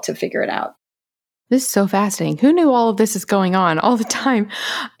 be able to figure it out. This is so fascinating. Who knew all of this is going on all the time?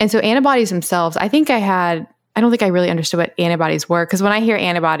 And so antibodies themselves, I don't think I really understood what antibodies were, because when I hear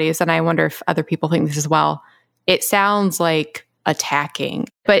antibodies, and I wonder if other people think this as well, it sounds like attacking.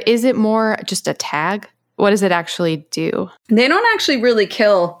 But is it more just a tag? What does it actually do? They don't actually really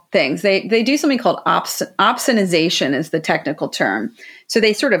kill things. They do something called opsonization is the technical term. So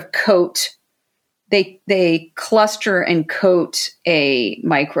they sort of coat, they cluster and coat a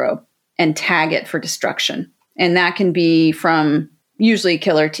microbe and tag it for destruction. And that can be from usually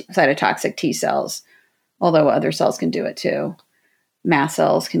killer cytotoxic T cells, although other cells can do it too. Mast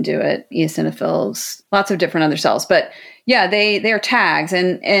cells can do it, eosinophils, lots of different other cells. But yeah, they are tags,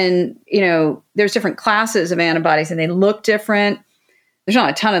 and there's different classes of antibodies, and they look different. There's not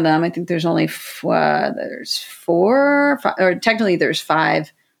a ton of them. I think there's only there's 4, 5, or technically there's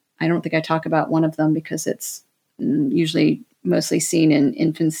 5. I don't think I talk about one of them because it's usually mostly seen in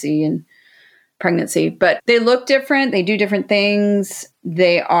infancy and pregnancy. But they look different. They do different things.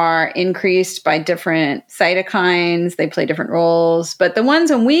 They are increased by different cytokines. They play different roles. But the ones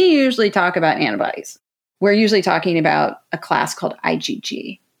when we usually talk about antibodies, we're usually talking about a class called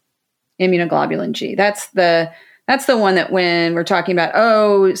IgG, immunoglobulin G. That's the one that when we're talking about,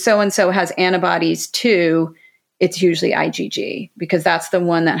 oh, so-and-so has antibodies too, it's usually IgG, because that's the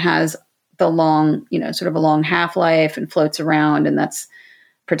one that has the long, sort of a long half-life and floats around, and that's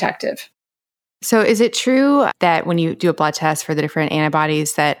protective. So is it true that when you do a blood test for the different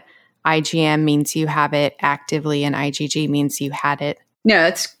antibodies that IgM means you have it actively and IgG means you had it?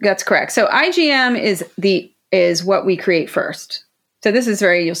 No, that's correct. So IgM is what we create first. So this is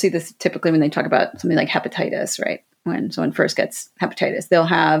you'll see this typically when they talk about something like hepatitis, right? When someone first gets hepatitis, they'll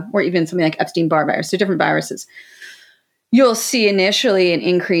have, or even something like Epstein-Barr virus, so different viruses. You'll see initially an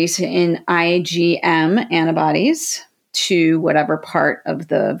increase in IgM antibodies to whatever part of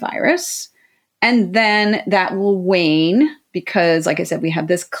the virus. And then that will wane because, like I said, we have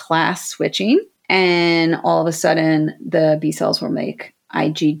this class switching, and all of a sudden the B cells will make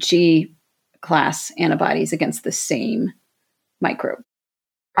IgG class antibodies against the same microbe.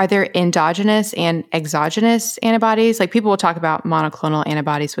 Are there endogenous and exogenous antibodies? Like people will talk about monoclonal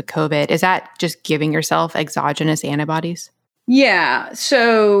antibodies with COVID. Is that just giving yourself exogenous antibodies? Yeah.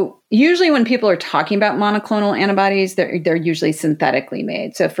 So usually when people are talking about monoclonal antibodies, they're usually synthetically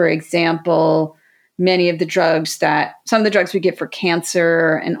made. So for example, some of the drugs we get for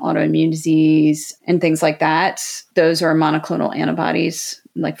cancer and autoimmune disease and things like that, those are monoclonal antibodies,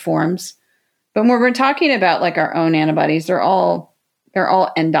 like forms. But when we're talking about like our own antibodies, they're all they're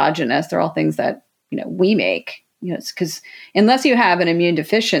all endogenous. They're all things that, we make, because unless you have an immune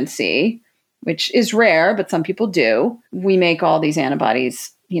deficiency, which is rare, but some people do, we make all these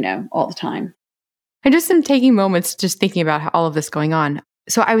antibodies, all the time. I just am taking moments just thinking about all of this going on.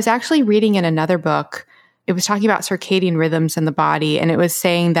 So I was actually reading in another book, it was talking about circadian rhythms in the body, and it was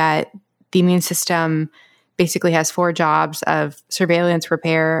saying that the immune system basically has 4 jobs of surveillance,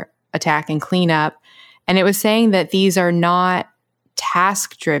 repair, attack, and cleanup. And it was saying that these are not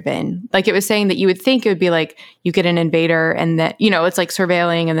task driven. Like it was saying that you would think it would be like you get an invader and that, it's like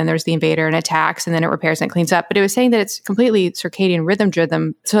surveilling and then there's the invader and attacks and then it repairs and it cleans up. But it was saying that it's completely circadian rhythm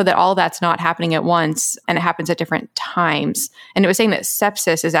driven so that all that's not happening at once and it happens at different times. And it was saying that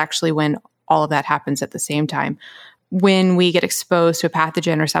sepsis is actually when all of that happens at the same time. When we get exposed to a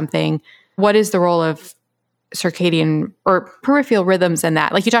pathogen or something, what is the role of circadian or peripheral rhythms in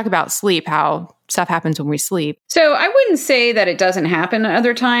that? Like you talk about sleep, how stuff happens when we sleep. So I wouldn't say that it doesn't happen at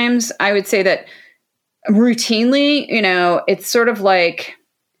other times. I would say that routinely, it's sort of like,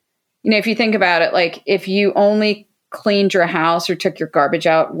 if you think about it, like if you only cleaned your house or took your garbage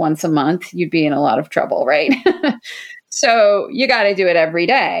out once a month, you'd be in a lot of trouble, right? So you got to do it every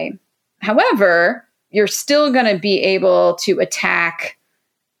day. However, you're still going to be able to attack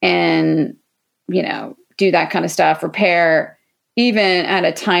and, do that kind of stuff, repair, even at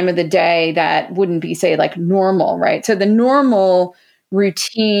a time of the day that wouldn't be, say, like normal, right? So the normal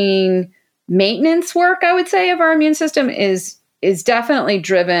routine maintenance work, I would say, of our immune system is definitely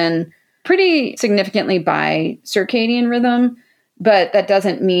driven pretty significantly by circadian rhythm, but that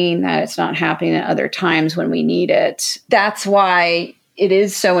doesn't mean that it's not happening at other times when we need it. That's why it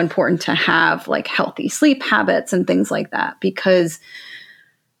is so important to have like healthy sleep habits and things like that, because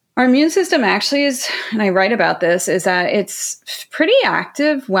our immune system actually is, and I write about this, is that it's pretty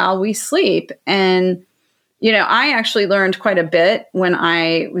active while we sleep. And, I actually learned quite a bit when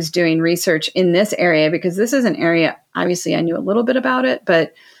I was doing research in this area, because this is an area, obviously I knew a little bit about it,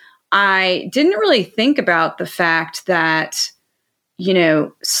 but I didn't really think about the fact that,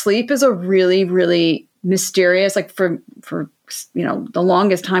 sleep is a really, really mysterious, like for the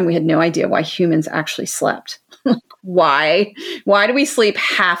longest time, we had no idea why humans actually slept. Why do we sleep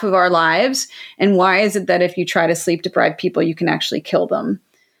half of our lives? And why is it that if you try to sleep deprive people, you can actually kill them?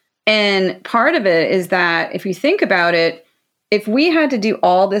 And part of it is that if you think about it, if we had to do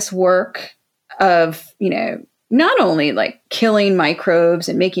all this work of, not only like killing microbes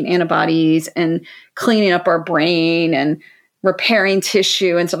and making antibodies and cleaning up our brain and repairing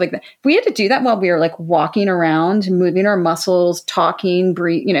tissue and stuff like that, if we had to do that while we were like walking around, moving our muscles, talking,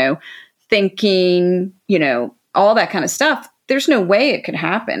 thinking, all that kind of stuff, there's no way it could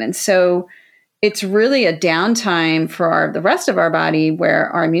happen. And so it's really a downtime for the rest of our body where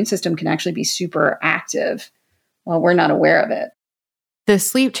our immune system can actually be super active while we're not aware of it. The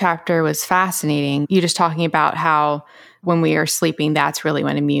sleep chapter was fascinating. You just talking about how when we are sleeping, that's really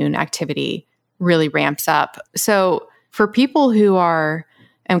when immune activity really ramps up. So for people who are,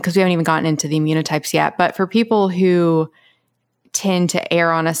 and because we haven't even gotten into the immunotypes yet, but for people who tend to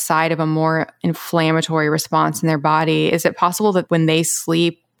err on a side of a more inflammatory response in their body, is it possible that when they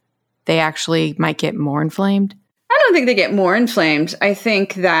sleep, they actually might get more inflamed? I don't think they get more inflamed. I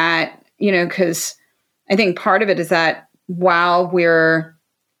think that, because I think part of it is that while we're,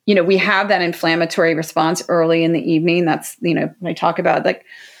 we have that inflammatory response early in the evening, that's, when I talk about like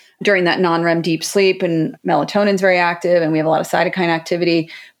during that non-REM deep sleep, and melatonin's very active and we have a lot of cytokine activity.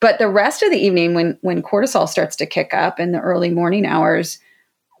 But the rest of the evening, when cortisol starts to kick up in the early morning hours,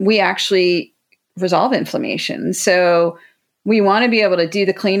 we actually resolve inflammation. So we want to be able to do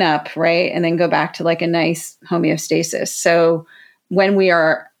the cleanup, right? And then go back to like a nice homeostasis. So when we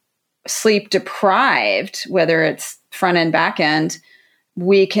are sleep deprived, whether it's front end, back end,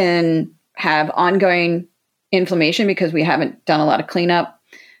 we can have ongoing inflammation because we haven't done a lot of cleanup.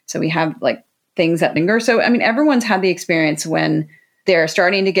 So we have like things that linger. So, everyone's had the experience when they're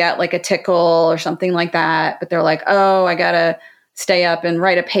starting to get like a tickle or something like that, but they're like, oh, I got to stay up and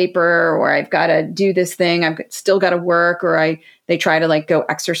write a paper, or I've got to do this thing. I've still got to work, or they try to like go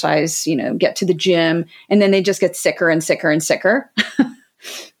exercise, get to the gym, and then they just get sicker and sicker and sicker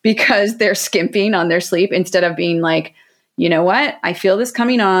because they're skimping on their sleep instead of being like, you know what, I feel this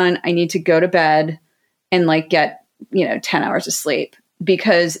coming on. I need to go to bed and like get, 10 hours of sleep.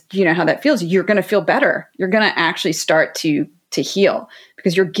 Because you know how that feels. You're going to feel better. You're going to actually start to heal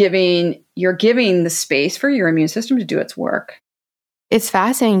because you're giving the space for your immune system to do its work. It's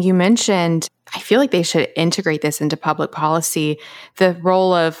fascinating. You mentioned, I feel like they should integrate this into public policy, the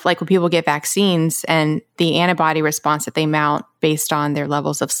role of like when people get vaccines and the antibody response that they mount based on their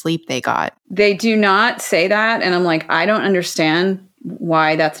levels of sleep they got. They do not say that. And I'm like, I don't understand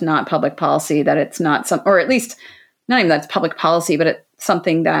why that's not public policy, that it's not some, or at least not even that's public policy, but it's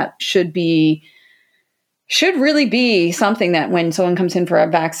something that should really be something that when someone comes in for a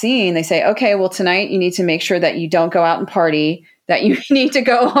vaccine, they say, okay, well, tonight you need to make sure that you don't go out and party, that you need to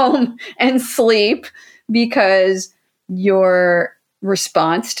go home and sleep, because your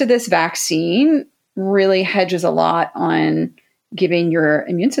response to this vaccine really hedges a lot on giving your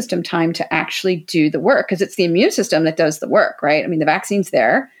immune system time to actually do the work, because it's the immune system that does the work, right? I mean, the vaccine's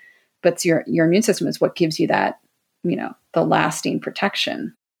there, but your immune system is what gives you that, the lasting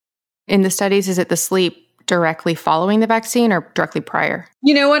protection. In the studies, is it the sleep directly following the vaccine or directly prior?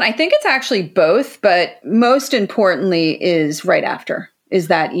 You know what? I think it's actually both, but most importantly is right after, is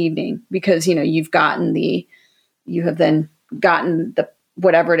that evening, because, you have then gotten the,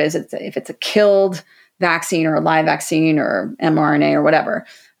 whatever it is, if it's a killed vaccine or a live vaccine or mRNA or whatever,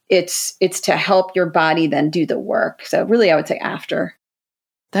 it's to help your body then do the work. So really, I would say after.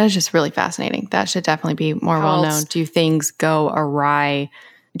 That is just really fascinating. That should definitely be more well known. Do things go awry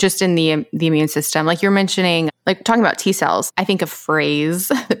just in the immune system? Like you're mentioning, like talking about T cells, I think a phrase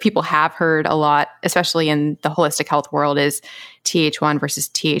that people have heard a lot, especially in the holistic health world, is Th1 versus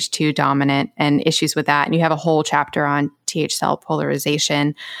Th2 dominant and issues with that. And you have a whole chapter on Th cell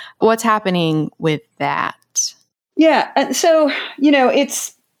polarization. What's happening with that? Yeah. And so,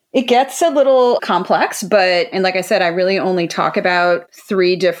 it gets a little complex, and like I said, I really only talk about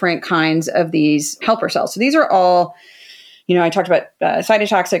 3 different kinds of these helper cells. So these are all, I talked about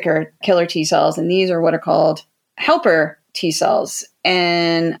cytotoxic or killer T cells, and these are what are called helper T cells.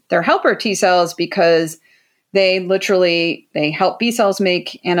 And they're helper T cells because they help B cells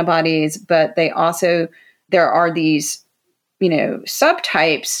make antibodies, but there are these,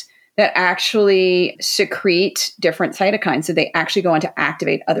 subtypes that actually secrete different cytokines. So they actually go on to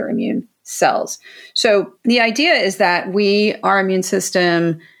activate other immune cells. So the idea is that our immune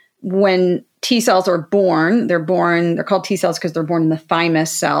system, when T cells are born, they're called T cells because they're born in the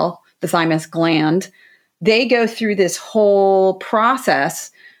thymus cell, the thymus gland. They go through this whole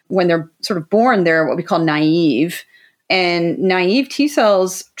process. When they're sort of born, they're what we call naive. And naive T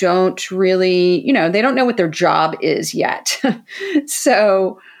cells don't really, they don't know what their job is yet.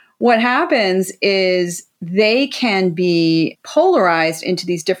 So what happens is they can be polarized into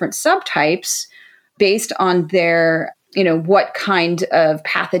these different subtypes based on their, what kind of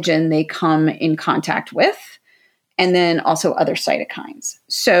pathogen they come in contact with, and then also other cytokines.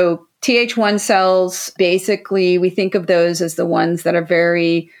 So Th1 cells, basically, we think of those as the ones that are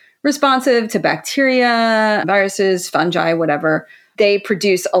very responsive to bacteria, viruses, fungi, whatever. They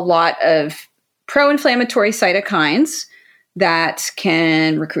produce a lot of pro-inflammatory cytokines that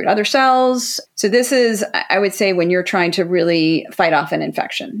can recruit other cells. So this is, I would say, when you're trying to really fight off an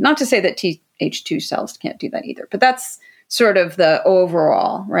infection. Not to say that Th2 cells can't do that either, but that's sort of the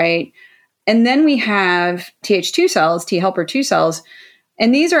overall, right? And then we have Th2 cells, T helper 2 cells,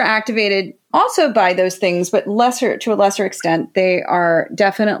 and these are activated also by those things, but to a lesser extent. They are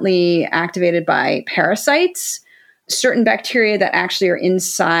definitely activated by parasites, certain bacteria that actually are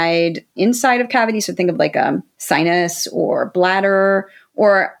inside of cavities. So think of like a sinus or bladder,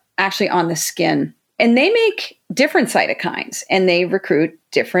 or actually on the skin. And they make different cytokines and they recruit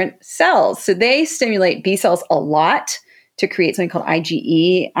different cells. So they stimulate B cells a lot to create something called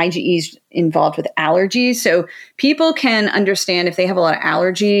IgE. IgE is involved with allergies. So people can understand if they have a lot of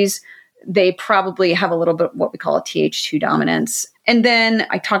allergies, they probably have a little bit what we call a Th2 dominance. And then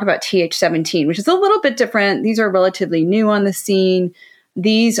I talk about Th17, which is a little bit different. These are relatively new on the scene.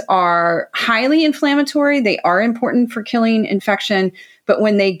 These are highly inflammatory. They are important for killing infection, but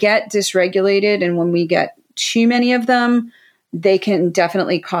when they get dysregulated and when we get too many of them, they can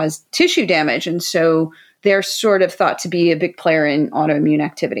definitely cause tissue damage. And so they're sort of thought to be a big player in autoimmune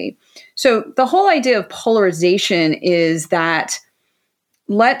activity. So the whole idea of polarization is that,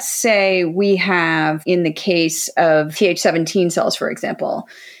 let's say we have, in the case of Th17 cells, for example,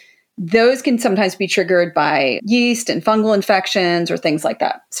 those can sometimes be triggered by yeast and fungal infections or things like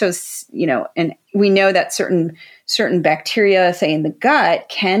that. So, and we know that certain bacteria, say in the gut,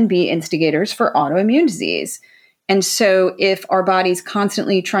 can be instigators for autoimmune disease. And so if our body's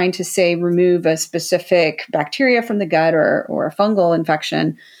constantly trying to, say, remove a specific bacteria from the gut or a fungal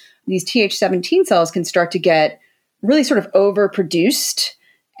infection, these Th17 cells can start to get really sort of overproduced.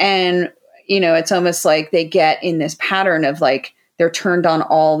 And, it's almost like they get in this pattern of like, they're turned on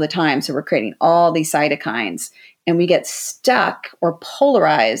all the time. So we're creating all these cytokines and we get stuck or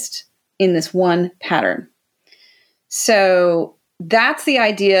polarized in this one pattern. So that's the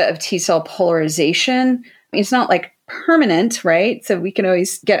idea of T cell polarization. It's not like permanent, right? So we can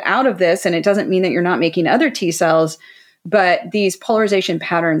always get out of this, and it doesn't mean that you're not making other T cells, But these polarization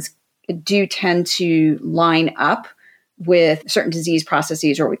patterns do tend to line up with certain disease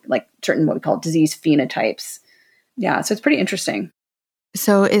processes or like certain what we call disease phenotypes. Yeah, so it's pretty interesting.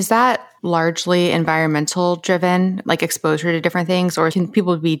 So is that largely environmental driven, like exposure to different things, or can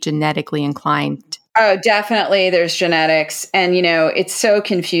people be genetically inclined? Oh, definitely. There's genetics. And, it's so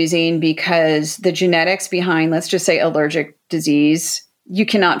confusing because the genetics behind, let's just say allergic disease, you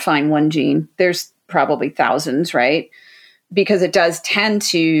cannot find one gene. There's probably thousands, right? Because it does tend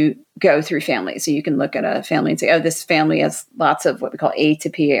to go through families. So you can look at a family and say, oh, this family has lots of what we call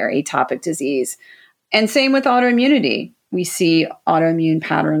atopy or atopic disease. And same with autoimmunity. We see autoimmune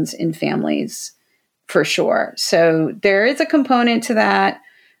patterns in families for sure. So there is a component to that,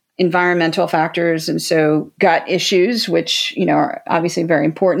 environmental factors. And so gut issues, which, are obviously very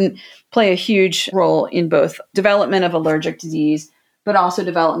important, play a huge role in both development of allergic disease, but also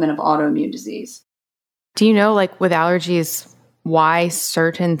development of autoimmune disease. Do you know, like with allergies, why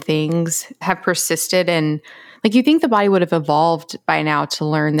certain things have persisted? And like, you think the body would have evolved by now to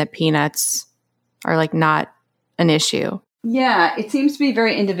learn that peanuts are like not an issue? Yeah, it seems to be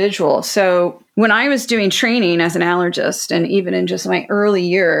very individual. So when I was doing training as an allergist, and even in just my early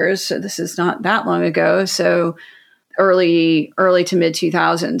years, so this is not that long ago, so early to mid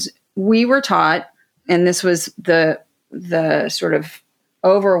 2000s, we were taught, and this was the sort of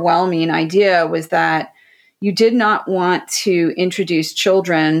overwhelming idea, was that you did not want to introduce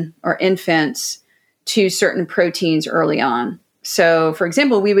children or infants to certain proteins early on. So, for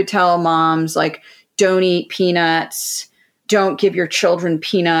example, we would tell moms, like, don't eat peanuts, don't give your children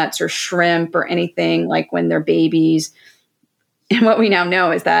peanuts or shrimp or anything like when they're babies. And what we now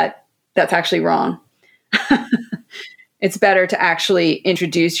know is that that's actually wrong. It's better to actually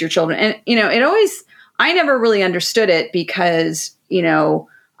introduce your children. And, I never really understood it because,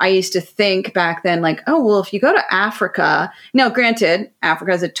 I used to think back then like, oh, well, if you go to Africa, now granted,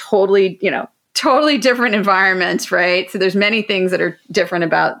 Africa is a totally different environment, right? So there's many things that are different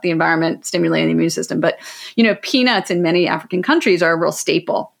about the environment stimulating the immune system. But, peanuts in many African countries are a real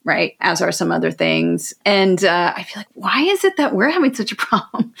staple, right? As are some other things. And I feel like, why is it that we're having such a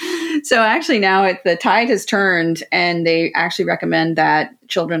problem? So actually now the tide has turned, and they actually recommend that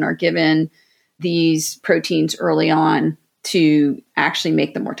children are given these proteins early on to actually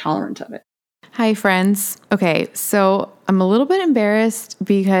make them more tolerant of it. Hi, friends. Okay, so I'm a little bit embarrassed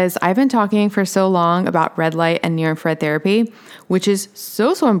because I've been talking for so long about red light and near-infrared therapy, which is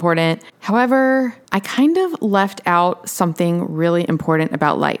so important. However, I kind of left out something really important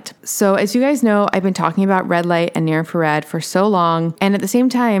about light. So as you guys know, I've been talking about red light and near-infrared for so long. And at the same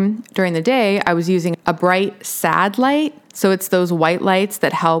time, during the day, I was using a bright SAD light. So it's those white lights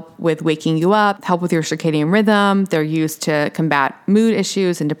that help with waking you up, help with your circadian rhythm. They're used to combat mood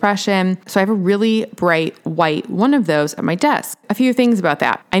issues and depression. So I have a really bright white one of those at my desk. A few things about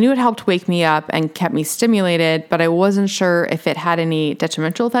that. I knew it helped wake me up and kept me stimulated, but I wasn't sure if it had any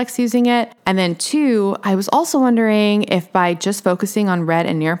detrimental effects using it. And then two, I was also wondering if by just focusing on red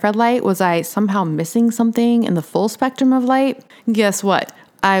and near-infrared light, was I somehow missing something in the full spectrum of light? Guess what?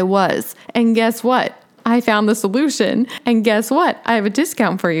 I was. And guess what? I found the solution. And guess what? I have a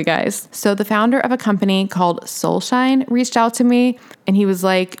discount for you guys. So the founder of a company called Soulshine reached out to me, and he was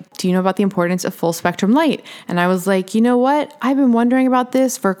like, do you know about the importance of full spectrum light? And I was like, you know what? I've been wondering about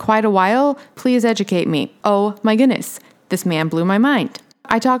this for quite a while. Please educate me. Oh my goodness. This man blew my mind.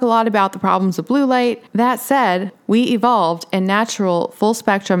 I talk a lot about the problems of blue light. That said, we evolved in natural full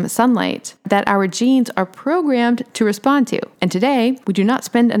spectrum sunlight that our genes are programmed to respond to. And today, we do not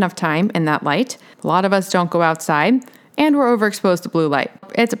spend enough time in that light. A lot of us don't go outside, and we're overexposed to blue light.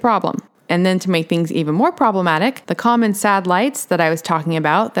 It's a problem. And then to make things even more problematic, the common SAD lights that I was talking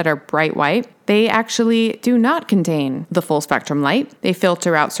about that are bright white, they actually do not contain the full spectrum light. They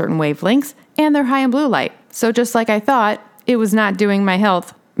filter out certain wavelengths, and they're high in blue light. So just like I thought, it was not doing my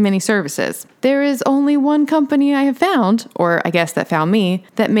health many services. There is only one company I have found, or I guess that found me,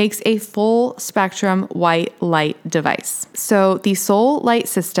 that makes a full spectrum white light device. So the Soul light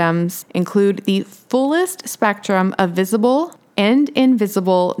systems include the fullest spectrum of visible and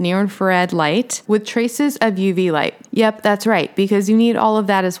invisible near-infrared light with traces of UV light. Yep, that's right, because you need all of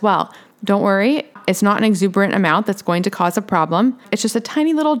that as well. Don't worry, it's not an exuberant amount that's going to cause a problem. It's just a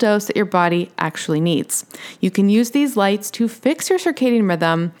tiny little dose that your body actually needs. You can use these lights to fix your circadian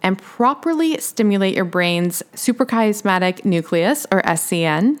rhythm and properly stimulate your brain's suprachiasmatic nucleus, or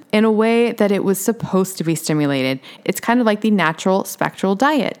SCN, in a way that it was supposed to be stimulated. It's kind of like the natural spectral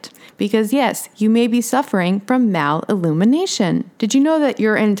diet. Because yes, you may be suffering from malillumination. Did you know that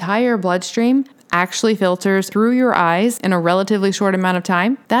your entire bloodstream actually filters through your eyes in a relatively short amount of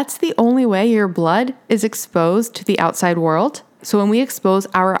time, that's the only way your blood is exposed to the outside world. So when we expose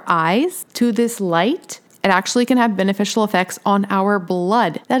our eyes to this light, it actually can have beneficial effects on our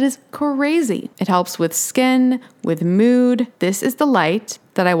blood. That is crazy. It helps with skin, with mood. This is the light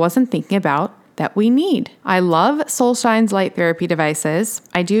that I wasn't thinking about that we need. I love Solshine's light therapy devices.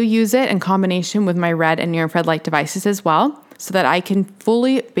 I do use it in combination with my red and near-infrared light devices as well, so that I can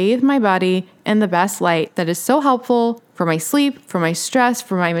fully bathe my body in the best light that is so helpful for my sleep, for my stress,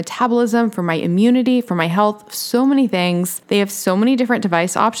 for my metabolism, for my immunity, for my health, so many things. They have so many different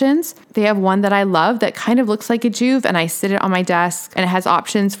device options. They have one that I love that kind of looks like a Juve, and I sit it on my desk, and it has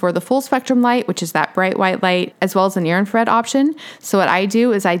options for the full spectrum light, which is that bright white light, as well as a near infrared option. So what I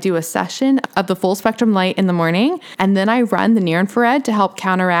do is I do a session of the full spectrum light in the morning, and then I run the near infrared to help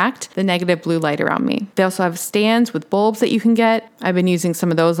counteract the negative blue light around me. They also have stands with bulbs that you can get. I've been using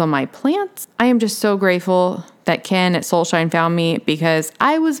some of those on my plants. I am just so grateful that Ken at Solshine found me, because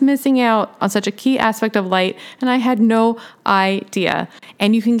I was missing out on such a key aspect of light and I had no idea.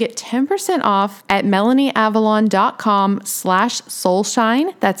 And you can get 10% off at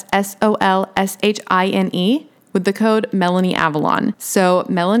melanieavalon.com/Solshine. That's SOLSHINE with the code MelanieAvalon. So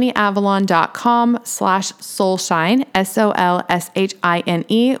melanieavalon.com/Solshine,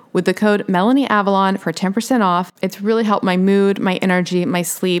 SOLSHINE with the code MelanieAvalon for 10% off. It's really helped my mood, my energy, my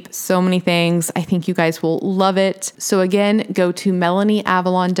sleep, so many things. I think you guys will love it. So again, go to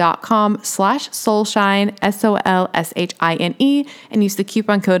melanieavalon.com/Solshine, SOLSHINE, and use the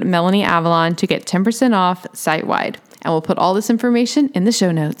coupon code MelanieAvalon to get 10% off site-wide. And we'll put all this information in the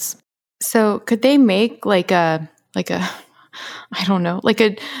show notes. So could they make like a I don't know, like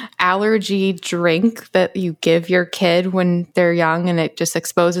an allergy drink that you give your kid when they're young and it just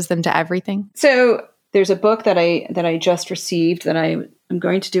exposes them to everything? So there's a book that I just received that I'm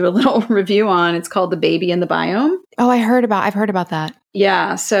going to do a little review on. It's called The Baby in the Biome. Oh, I've heard about that.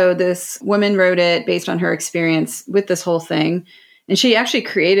 Yeah. So this woman wrote it based on her experience with this whole thing. And she actually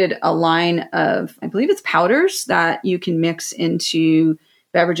created a line of, I believe it's powders that you can mix into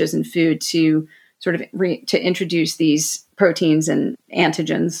beverages and food to sort of to introduce these proteins and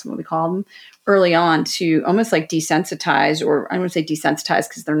antigens, what we call them, early on to almost like desensitize, or I wouldn't say desensitize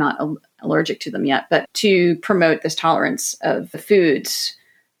because they're not allergic to them yet, but to promote this tolerance of the foods.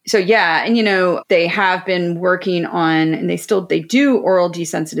 So yeah, and they have been working on, and they do oral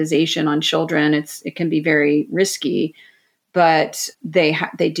desensitization on children. It can be very risky, but they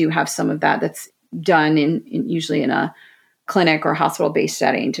do have some of that's done in usually in a clinic or hospital-based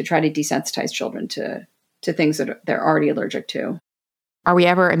setting to try to desensitize children to things that they're already allergic to. Are we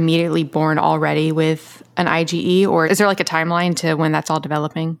ever immediately born already with an IgE, or is there like a timeline to when that's all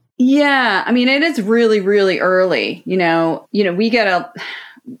developing? Yeah, I mean, it is really, really early.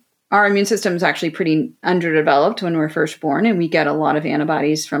 Our immune system is actually pretty underdeveloped when we're first born, and we get a lot of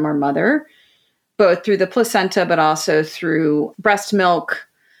antibodies from our mother, both through the placenta, but also through breast milk.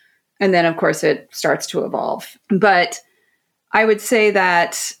 And then, of course, it starts to evolve. But I would say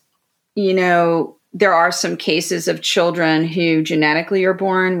that, there are some cases of children who genetically are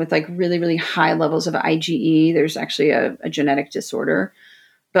born with like really, really high levels of IgE. There's actually a genetic disorder,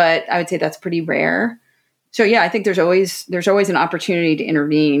 but I would say that's pretty rare. So yeah, I think there's always an opportunity to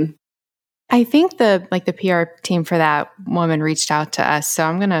intervene. I think the PR team for that woman reached out to us. So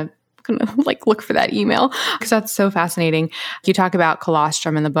I'm going to look for that email because that's so fascinating. You talk about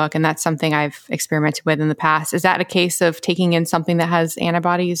colostrum in the book, and that's something I've experimented with in the past. Is that a case of taking in something that has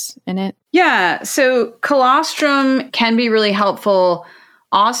antibodies in it? Yeah. So colostrum can be really helpful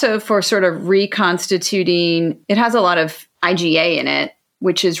also for sort of reconstituting. It has a lot of IgA in it,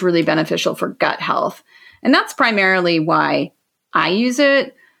 which is really beneficial for gut health. And that's primarily why I use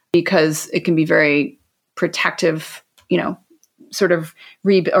it, because it can be very protective, sort of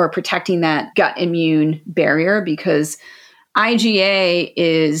protecting that gut immune barrier, because IgA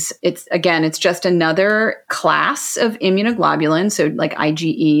it's just another class of immunoglobulin. So like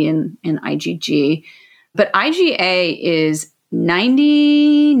IgE and IgG, but IgA is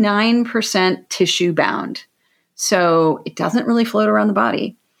 99% tissue bound. So it doesn't really float around the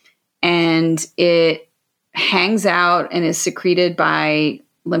body, and it hangs out and is secreted by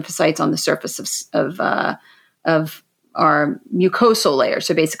lymphocytes on the surface of our mucosal layer.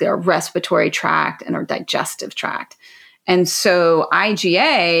 So basically our respiratory tract and our digestive tract. And so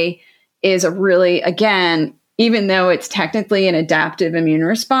IgA is a really, again, even though it's technically an adaptive immune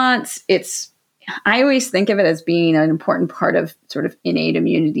response, I always think of it as being an important part of sort of innate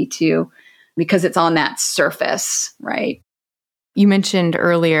immunity too, because it's on that surface, right? You mentioned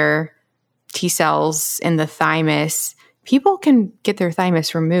earlier T cells in the thymus. People can get their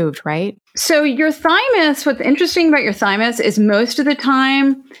thymus removed, right? So your thymus, what's interesting about your thymus is most of the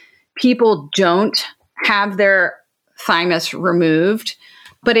time people don't have their thymus removed,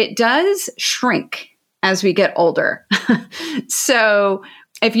 but it does shrink as we get older. So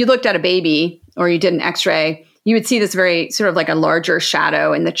if you looked at a baby or you did an x-ray, you would see this very sort of like a larger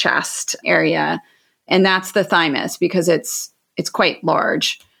shadow in the chest area. And that's the thymus because it's quite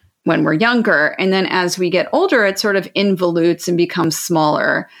large when we're younger. And then as we get older, it sort of involutes and becomes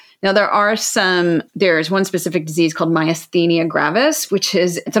smaller. Now, there's one specific disease called myasthenia gravis,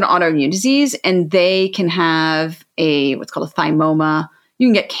 it's an autoimmune disease, and they can have what's called a thymoma. You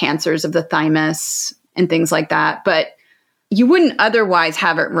can get cancers of the thymus and things like that, but you wouldn't otherwise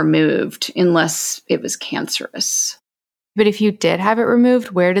have it removed unless it was cancerous. But if you did have it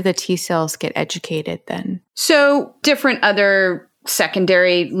removed, where do the T cells get educated then? So different other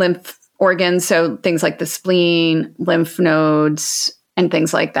secondary lymph organs, so things like the spleen, lymph nodes, and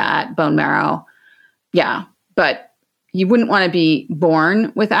things like that, bone marrow. Yeah, but you wouldn't want to be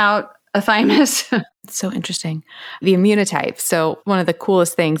born without a thymus. It's so interesting. The immunotypes. So one of the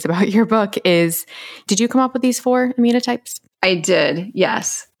coolest things about your book is, did you come up with these 4 immunotypes? I did,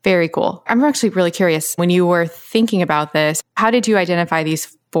 yes. Very cool. I'm actually really curious, when you were thinking about this, how did you identify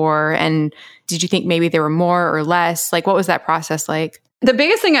these 4? And did you think maybe there were more or less? Like, what was that process like? The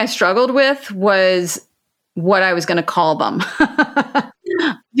biggest thing I struggled with was what I was going to call them.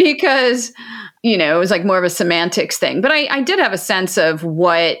 Because, it was like more of a semantics thing. But I did have a sense of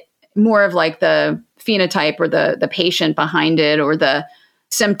what more of like the phenotype or the patient behind it or the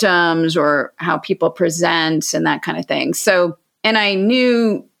symptoms or how people present and that kind of thing. So, and I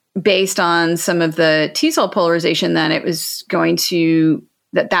knew based on some of the T cell polarization that it was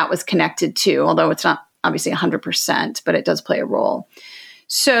that was connected to, although it's not obviously 100%, but it does play a role.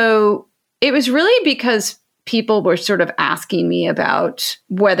 So it was really because people were sort of asking me about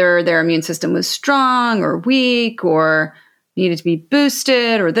whether their immune system was strong or weak or needed to be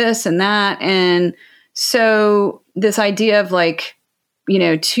boosted or this and that. And so this idea of like,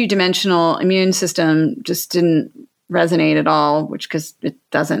 2-dimensional immune system just didn't resonate at all, because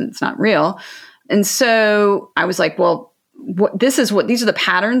it's not real. And so I was like, well, these are the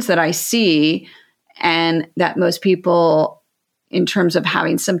patterns that I see and that most people, in terms of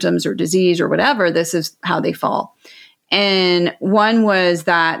having symptoms or disease or whatever, this is how they fall. And one was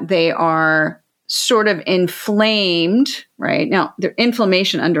that they are sort of inflamed, right? Now, their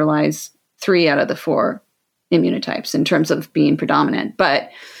inflammation underlies 3 out of the 4 immunotypes in terms of being predominant, but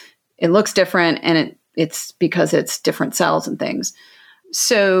it looks different and it's because it's different cells and things.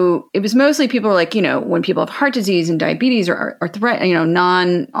 So it was mostly people were like, when people have heart disease and diabetes or arthritis,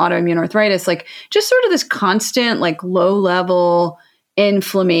 non-autoimmune arthritis, like just sort of this constant, like low level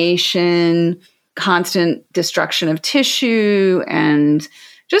inflammation, constant destruction of tissue and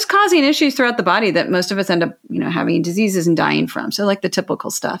just causing issues throughout the body that most of us end up, having diseases and dying from. So like the typical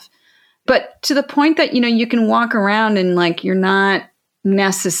stuff. But to the point that, you can walk around and like, you're not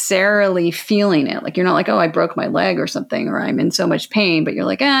necessarily feeling it. Like, you're not like, oh, I broke my leg or something, or I'm in so much pain, but you're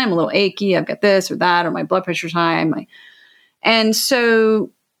like, I'm a little achy. I've got this or that, or my blood pressure's high. And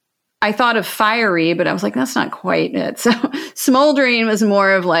so I thought of fiery, but I was like, that's not quite it. So smoldering was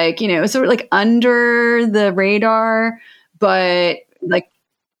more of like, it was sort of like under the radar, but like,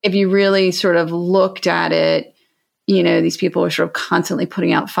 if you really sort of looked at it, these people are sort of constantly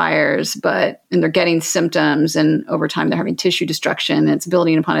putting out fires, and they're getting symptoms, and over time they're having tissue destruction, and it's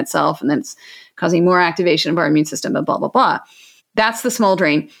building upon itself, and then it's causing more activation of our immune system, and blah, blah, blah. That's the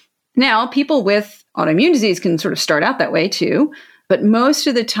smoldering. Now, people with autoimmune disease can sort of start out that way too, but most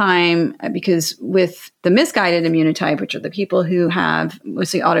of the time, because with the misguided immunotype, which are the people who have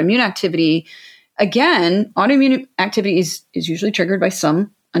mostly autoimmune activity, again, autoimmune activity is usually triggered by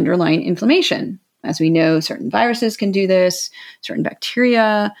some underlying inflammation. As we know, certain viruses can do this, certain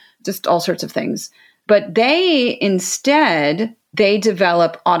bacteria, just all sorts of things. But they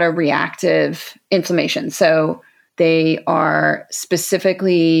develop autoreactive inflammation. So they are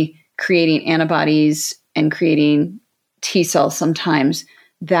specifically creating antibodies and creating T cells sometimes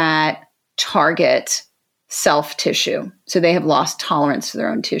that target self-tissue. So they have lost tolerance to their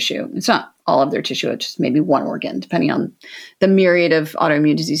own tissue. It's not all of their tissue, it's just maybe one organ, depending on the myriad of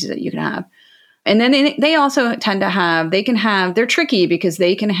autoimmune diseases that you can have. And then they also tend to have, they're tricky because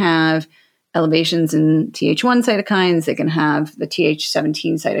they can have elevations in Th1 cytokines. They can have the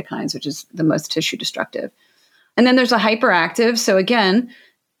Th17 cytokines, which is the most tissue destructive. And then there's a hyperactive. So again,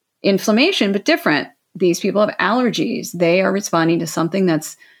 inflammation, but different. These people have allergies. They are responding to something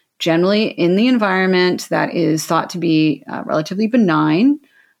that's generally in the environment that is thought to be relatively benign.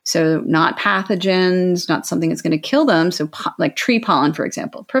 So not pathogens, not something that's going to kill them. So like tree pollen, for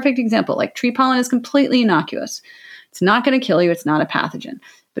example, perfect example, like tree pollen is completely innocuous. It's not going to kill you. It's not a pathogen.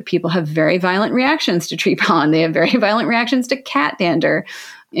 But people have very violent reactions to tree pollen. They have very violent reactions to cat dander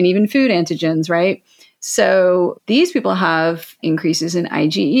and even food antigens, right? So these people have increases in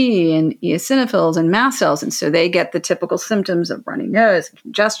IgE and eosinophils and mast cells. And so they get the typical symptoms of runny nose,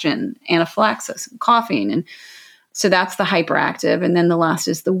 congestion, anaphylaxis, and coughing. And so that's the hyperactive. And then the last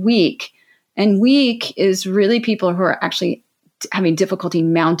is the weak. And weak is really people who are actually having difficulty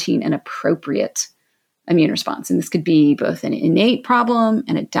mounting an appropriate immune response. And this could be both an innate problem,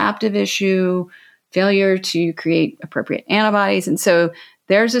 an adaptive issue, failure to create appropriate antibodies. And so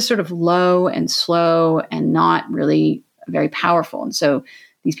there's a sort of low and slow and not really very powerful. And so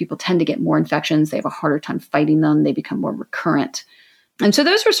these people tend to get more infections. They have a harder time fighting them. They become more recurrent. And so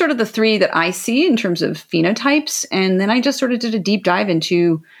those were sort of the three that I see in terms of phenotypes. And then I just sort of did a deep dive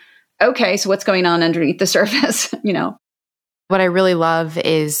into, okay, so what's going on underneath the surface, What I really love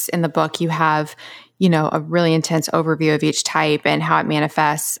is in the book, you have a really intense overview of each type and how it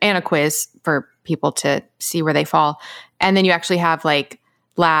manifests and a quiz for people to see where they fall. And then you actually have like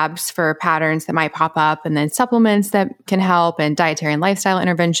labs for patterns that might pop up and then supplements that can help and dietary and lifestyle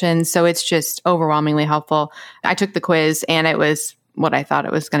interventions. So it's just overwhelmingly helpful. I took the quiz and it was what I thought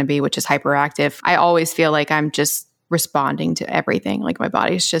it was going to be, which is hyperactive. I always feel like I'm just responding to everything. Like my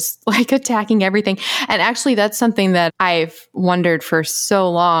body's just like attacking everything. And actually that's something that I've wondered for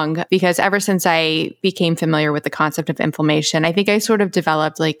so long, because ever since I became familiar with the concept of inflammation, I think I sort of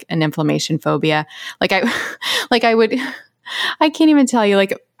developed like an inflammation phobia. I can't even tell you,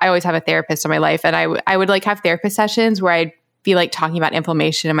 like I always have a therapist in my life and I would like have therapist sessions where I'd be like talking about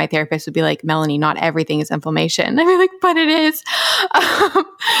inflammation and my therapist would be like, Melanie, not everything is inflammation. I'd be like, but it is.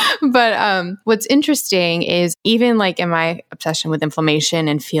 But what's interesting is even like in my obsession with inflammation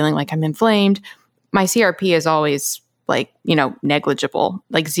and feeling like I'm inflamed, my CRP is always like, negligible,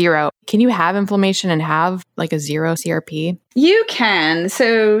 like 0. Can you have inflammation and have like a 0 CRP? You can.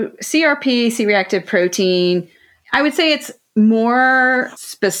 So CRP, C-reactive protein, I would say it's more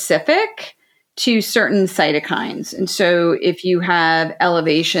specific to certain cytokines. And so if you have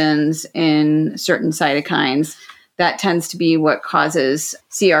elevations in certain cytokines, that tends to be what causes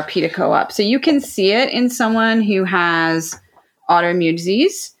CRP to go up. So you can see it in someone who has autoimmune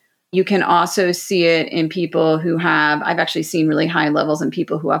disease. You can also see it in people who I've actually seen really high levels in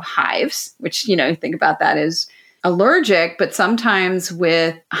people who have hives, which, think about that as allergic, but sometimes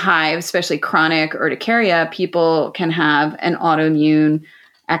with hives, especially chronic urticaria, people can have an autoimmune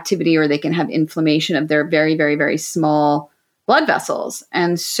activity or they can have inflammation of their very, very, very small blood vessels.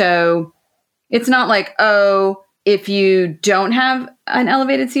 And so it's not like, if you don't have an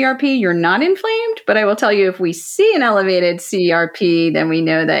elevated CRP, you're not inflamed. But I will tell you, if we see an elevated CRP, then we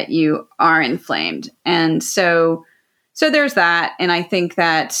know that you are inflamed. And so there's that. And I think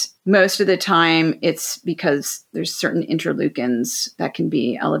that most of the time it's because there's certain interleukins that can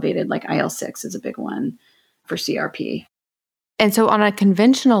be elevated, like IL-6 is a big one for CRP. And so on a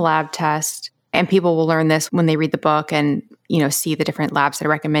conventional lab test, and people will learn this when they read the book and, see the different labs that are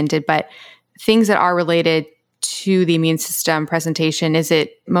recommended, but things that are related to the immune system presentation, is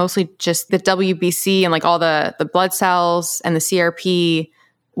it mostly just the WBC and like all the blood cells and the CRP?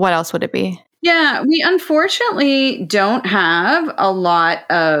 What else would it be? Yeah, we unfortunately don't have a lot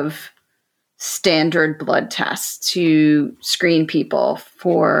of standard blood tests to screen people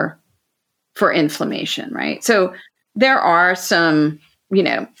for inflammation, right? So there are some,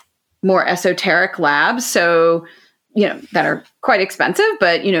 more esoteric labs. So, that are quite expensive,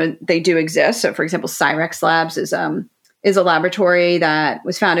 but, they do exist. So for example, Cyrex Labs is a laboratory that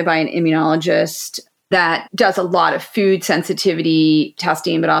was founded by an immunologist that does a lot of food sensitivity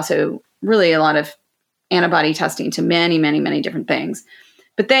testing, but also really a lot of antibody testing to many, many, many different things.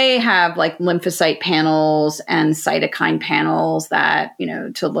 But they have like lymphocyte panels and cytokine panels that,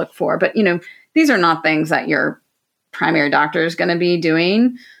 to look for. But, these are not things that your primary doctor is going to be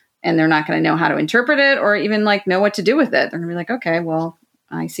doing, and they're not going to know how to interpret it or even like know what to do with it. They're going to be like, okay, well,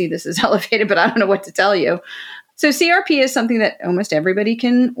 I see this is elevated, but I don't know what to tell you. So CRP is something that almost everybody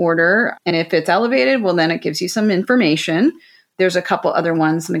can order. And if it's elevated, well, then it gives you some information. There's a couple other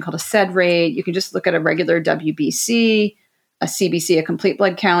ones, something called a SED rate. You can just look at a regular WBC, a CBC, a complete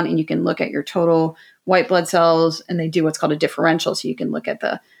blood count, and you can look at your total white blood cells, and they do what's called a differential. So you can look at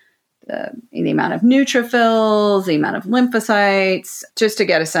the amount of neutrophils, the amount of lymphocytes, just to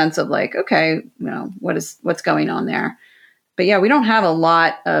get a sense of like, okay, what's going on there. But yeah, we don't have a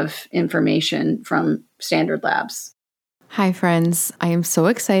lot of information from standard labs. Hi friends, I am so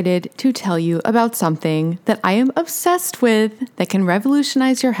excited to tell you about something that I am obsessed with that can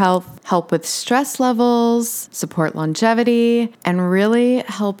revolutionize your health, help with stress levels, support longevity, and really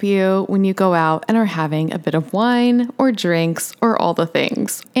help you when you go out and are having a bit of wine or drinks or all the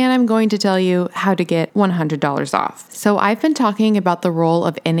things. And I'm going to tell you how to get $100 off. So I've been talking about the role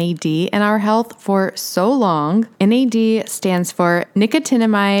of NAD in our health for so long. NAD stands for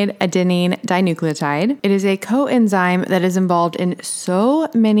nicotinamide adenine dinucleotide. It is a coenzyme that is involved in so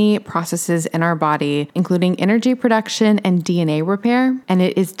many processes in our body, including energy production and DNA repair, and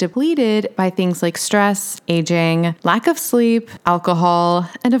it is depleted by things like stress, aging, lack of sleep, alcohol,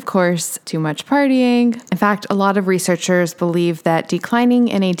 and of course, too much partying. In fact, a lot of researchers believe that declining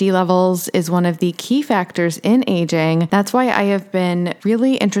NAD levels is one of the key factors in aging. That's why I have been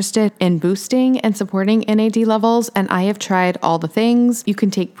really interested in boosting and supporting NAD levels, and I have tried all the things. You can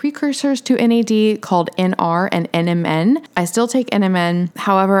take precursors to NAD called NR and NMN. I still take NMN.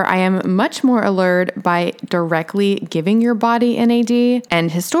 However, I am much more allured by directly giving your body NAD. And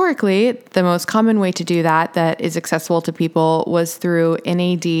historically, the most common way to do that is accessible to people was through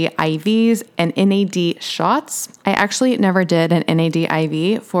NAD IVs and NAD shots. I actually never did an NAD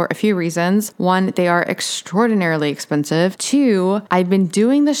IV for a few reasons. One, they are extraordinarily expensive. Two, I'd been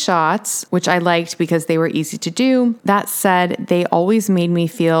doing the shots, which I liked because they were easy to do. That said, they always made me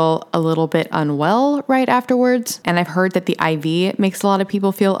feel a little bit unwell right afterwards. And I've heard that the IV makes a lot of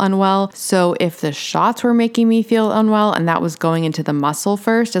people feel unwell. So if the shots were making me feel unwell and that was going into the muscle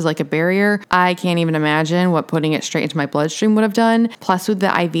first as like a barrier, I can't even imagine what putting it straight into my bloodstream would have done. Plus with the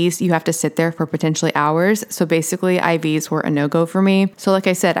IVs, you have to sit there for potentially hours. So basically IVs were a no-go for me. So like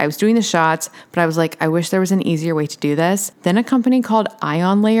I said, I was doing the shots, but I was like, I wish there was an easier way to do this. Then a company called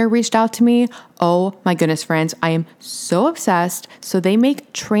Ion Layer reached out to me. Oh my goodness, friends, I am so obsessed. So they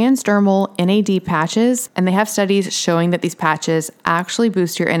make transdermal NAD patches, and they have studies showing that these patches actually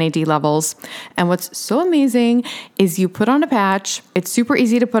boost your NAD levels. And what's so amazing is you put on a patch. It's super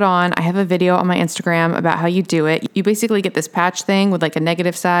easy to put on. I have a video on my Instagram about how you do it. You basically get this patch thing with like a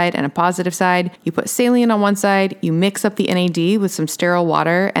negative side and a positive side. You put saline on one side, you mix up the NAD with some sterile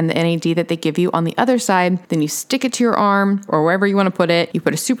water and the NAD that they give you on the other side. Then you stick it to your arm or wherever you want to put it. You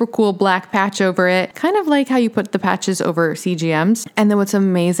put a super cool black patch over it, kind of like how you put the patches over CGMs. And then what's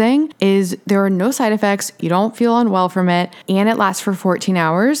amazing is there are no side effects. You don't feel unwell from it, and it lasts for 14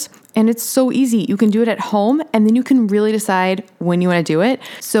 hours. And it's so easy. You can do it at home, and then you can really decide when you want to do it.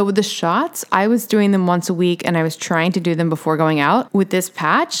 So with the shots, I was doing them once a week, and I was trying to do them before going out. With this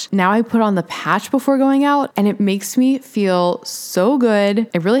patch, now I put on the patch before going out, and it makes me feel so good.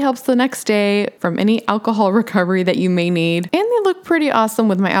 It really helps the next day from any alcohol recovery that you may need. And they look pretty awesome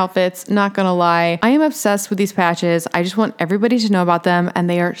with my outfits, not gonna lie. I am obsessed with these patches. I just want everybody to know about them, and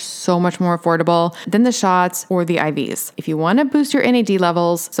they are so much more affordable than the shots or the IVs. If you want to boost your NAD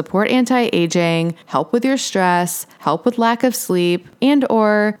levels, support anti-aging, help with your stress, help with lack of sleep, and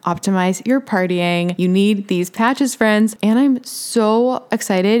or optimize your partying, you need these patches, friends. And I'm so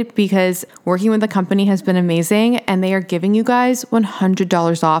excited because working with the company has been amazing, and they are giving you guys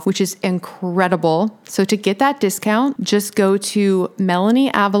 $100 off, which is incredible. So to get that discount, just go to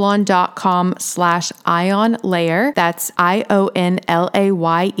melaniavalon.com/ionlayer. That's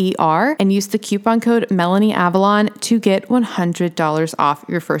IONLAYER, and use the coupon code melaniavalon to get $100 off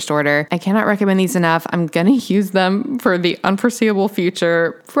your first order. I cannot recommend these enough. I'm going to use them for the unforeseeable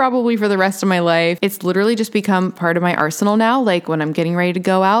future, probably for the rest of my life. It's literally just become part of my arsenal now. Like when I'm getting ready to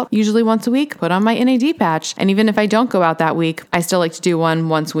go out, usually once a week, put on my NAD patch. And even if I don't go out that week, I still like to do one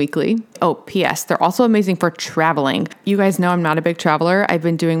once weekly. Oh, P.S. They're also amazing for traveling. You guys know I'm not a big traveler. I've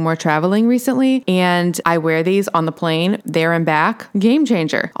been doing more traveling recently, and I wear these on the plane, there and back. Game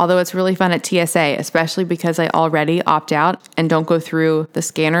changer. Although it's really fun at TSA, especially because I already opt out and don't go through the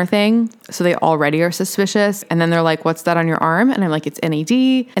scanner thing. So they already are suspicious. And then they're like, what's that on your arm? And I'm like, it's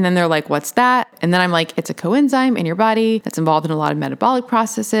NAD. And then they're like, what's that? And then I'm like, it's a coenzyme in your body that's involved in a lot of metabolic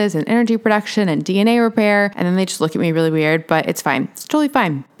processes and energy production and DNA repair. And then they just look at me really weird, but it's fine. It's totally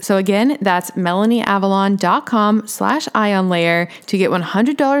fine. So again, that's melaniavalon.com/ionlayer to get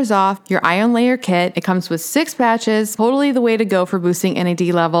 $100 off your Ion Layer kit. It comes with 6 patches, totally the way to go for boosting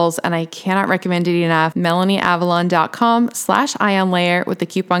NAD levels. And I cannot recommend it enough. melaniavalon.com/ionlayer with the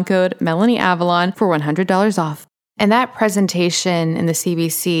coupon code melaniavalon for $100 off. And that presentation in the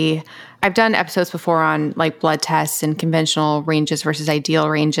CBC, I've done episodes before on like blood tests and conventional ranges versus ideal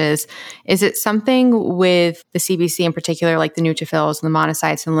ranges. Is it something with the CBC in particular, like the neutrophils and the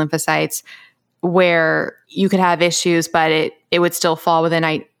monocytes and lymphocytes, where you could have issues, but it would still fall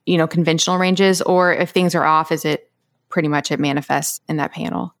within conventional ranges? Or if things are off, is it pretty much it manifests in that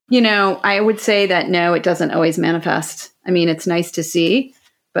panel? I would say that no, it doesn't always manifest. I mean, it's nice to see,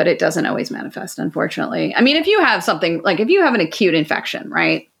 but it doesn't always manifest, unfortunately. I mean, if you have something, like if you have an acute infection,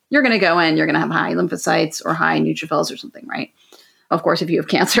 right, you're going to go in, you're going to have high lymphocytes or high neutrophils or something, right? Of course, if you have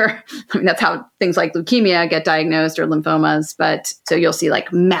cancer, I mean, that's how things like leukemia get diagnosed or lymphomas. But so you'll see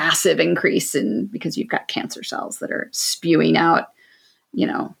like massive increase because you've got cancer cells that are spewing out,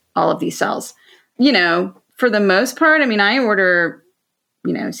 all of these cells. For the most part, I mean, I order,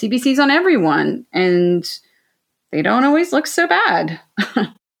 CBCs on everyone and they don't always look so bad.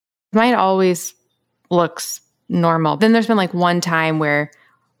 Mine always looks normal. Then there's been like one time where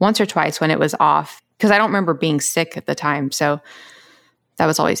once or twice when it was off, because I don't remember being sick at the time. So that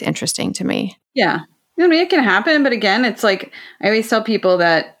was always interesting to me. Yeah. I mean, it can happen. But again, it's like, I always tell people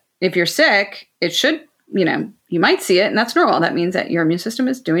that if you're sick, it should, you might see it and that's normal. That means that your immune system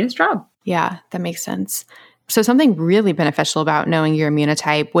is doing its job. Yeah, that makes sense. So something really beneficial about knowing your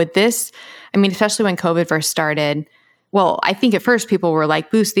immunotype with this, I mean, especially when COVID first started, well, I think at first people were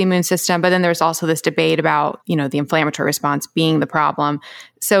like, boost the immune system, but then there's also this debate about, the inflammatory response being the problem.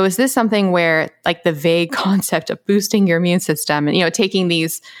 So is this something where like the vague concept of boosting your immune system and, taking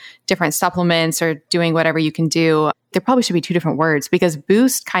these different supplements or doing whatever you can do, there probably should be two different words because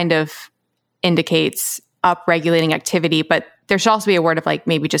boost kind of indicates up-regulating activity, but there should also be a word of like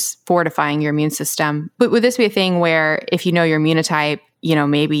maybe just fortifying your immune system. But would this be a thing where if you know your immunotype,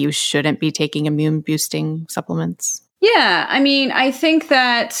 maybe you shouldn't be taking immune boosting supplements? Yeah. I mean, I think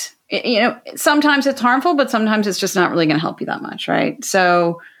that, sometimes it's harmful, but sometimes it's just not really going to help you that much, right?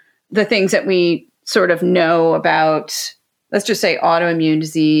 So the things that we sort of know about, let's just say autoimmune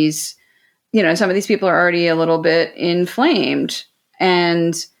disease, some of these people are already a little bit inflamed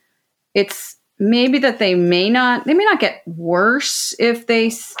and it's maybe that they may not get worse if they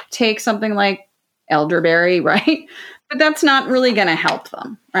take something like elderberry, right? But that's not really going to help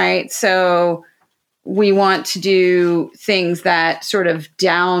them, right? So we want to do things that sort of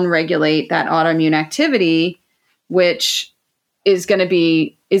down-regulate that autoimmune activity, which is going to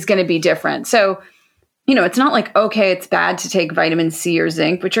be different. So, it's not like, okay, it's bad to take vitamin C or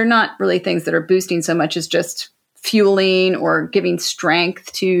zinc, which are not really things that are boosting so much as just fueling or giving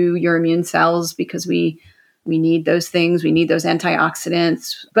strength to your immune cells because we need those things. We need those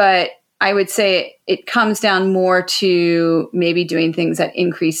antioxidants. But I would say it comes down more to maybe doing things that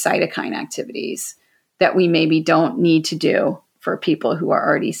increase cytokine activities that we maybe don't need to do for people who are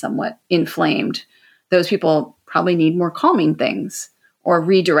already somewhat inflamed. Those people probably need more calming things or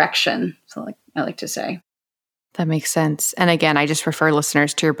redirection. So I like to say. That makes sense. And again, I just refer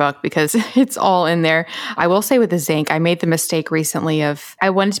listeners to your book because it's all in there. I will say with the zinc, I made the mistake recently of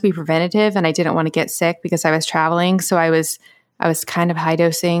I wanted to be preventative and I didn't want to get sick because I was traveling. So I was kind of high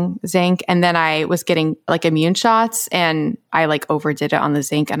dosing zinc and then I was getting like immune shots and I like overdid it on the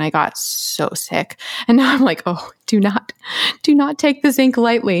zinc and I got so sick. And now I'm like, oh, do not take the zinc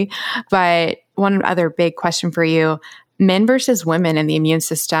lightly. But one other big question for you, men versus women in the immune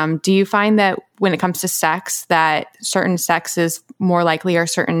system, do you find that when it comes to sex, that certain sex is more likely or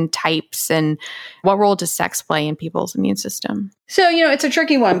certain types? And what role does sex play in people's immune system? So, it's a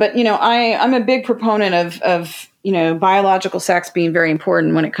tricky one, but, I'm a big proponent of biological sex being very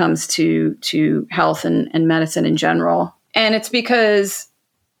important when it comes to health and medicine in general. And it's because,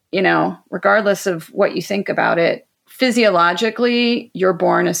 regardless of what you think about it, physiologically, you're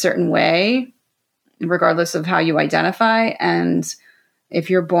born a certain way, regardless of how you identify. And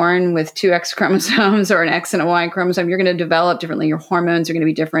if you're born with two X chromosomes or an X and a Y chromosome, you're going to develop differently. Your hormones are going to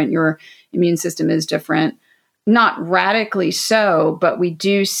be different. Your immune system is different. Not radically so, but we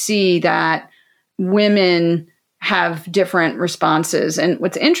do see that women have different responses. And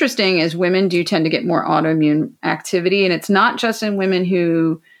what's interesting is women do tend to get more autoimmune activity. And it's not just in women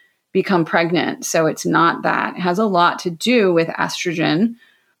who become pregnant. So it's not that. It has a lot to do with estrogen,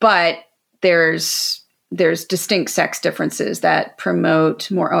 but there's distinct sex differences that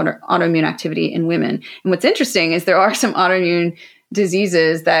promote more autoimmune activity in women. And what's interesting is there are some autoimmune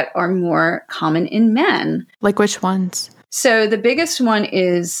diseases that are more common in men. Like which ones? So the biggest one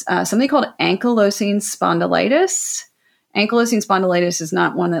is something called ankylosing spondylitis. Ankylosing spondylitis is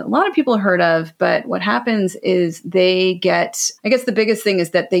not one that a lot of people have heard of, but what happens is they get, I guess the biggest thing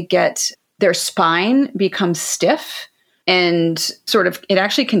is that they get, their spine becomes stiff and sort of, it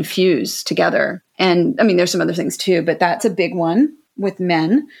actually can fuse together. And I mean, there's some other things too, but that's a big one with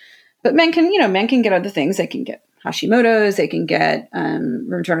men. But men can get other things. They can get Hashimoto's, they can get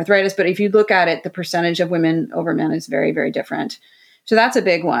rheumatoid arthritis. But if you look at it, the percentage of women over men is very, very different. So that's a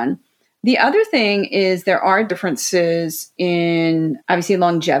big one. The other thing is there are differences in obviously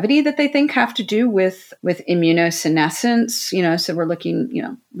longevity that they think have to do with immunosenescence. So we're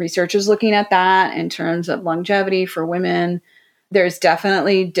looking, research is looking at that in terms of longevity for women. There's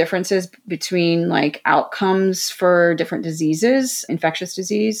definitely differences between like outcomes for different diseases, infectious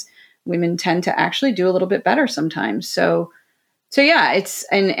disease. Women tend to actually do a little bit better sometimes. So yeah, it's,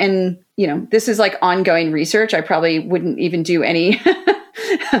 and this is like ongoing research. I probably wouldn't even do any,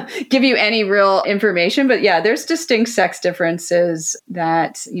 give you any real information, but yeah, there's distinct sex differences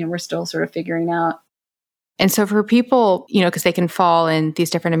that, we're still sort of figuring out. And so for people, because they can fall in these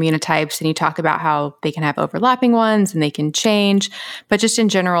different immunotypes, and you talk about how they can have overlapping ones and they can change, but just in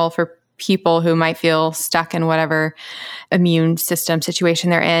general for people who might feel stuck in whatever immune system situation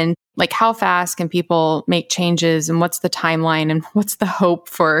they're in, like how fast can people make changes, and what's the timeline, and what's the hope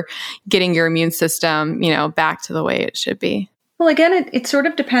for getting your immune system, back to the way it should be? Well, again, it sort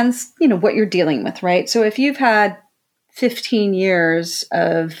of depends, what you're dealing with, right? So if you've had 15 years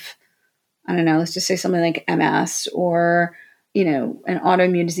of, I don't know, let's just say something like MS or, an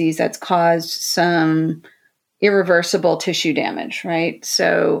autoimmune disease that's caused some irreversible tissue damage, right?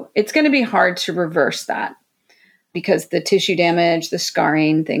 So it's going to be hard to reverse that because the tissue damage, the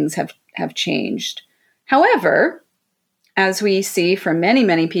scarring, things have changed. However, as we see from many,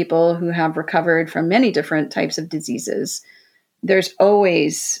 many people who have recovered from many different types of diseases, there's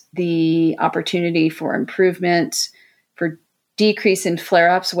always the opportunity for improvement, for decrease in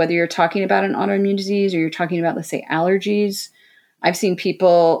flare-ups, whether you're talking about an autoimmune disease or you're talking about, let's say, allergies. I've seen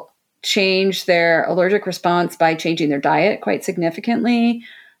people change their allergic response by changing their diet quite significantly.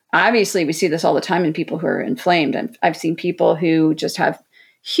 Obviously, we see this all the time in people who are inflamed. I've seen people who just have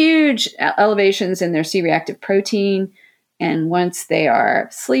huge elevations in their C-reactive protein. And once they are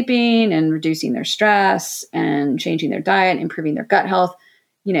sleeping and reducing their stress and changing their diet, improving their gut health,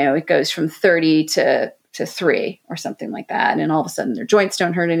 it goes from 30 to 3 or something like that. And all of a sudden their joints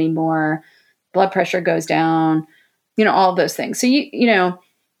don't hurt anymore. Blood pressure goes down, all of those things. So,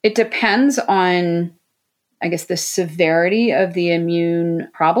 it depends on, I guess, the severity of the immune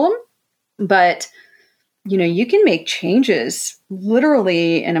problem. But, you can make changes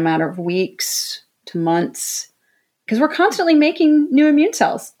literally in a matter of weeks to months, because we're constantly making new immune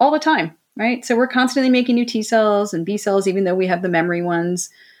cells all the time, right? So we're constantly making new T cells and B cells, even though we have the memory ones.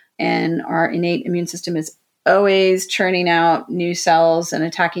 And our innate immune system is always churning out new cells and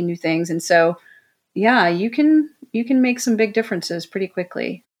attacking new things. And so, yeah, you can make some big differences pretty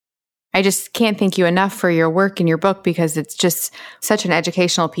quickly. I just can't thank you enough for your work in your book, because it's just such an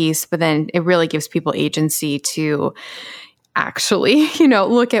educational piece, but then it really gives people agency to actually,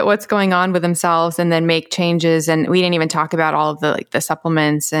 look at what's going on with themselves and then make changes. And we didn't even talk about all of the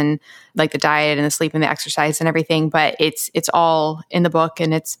supplements and like the diet and the sleep and the exercise and everything, but it's all in the book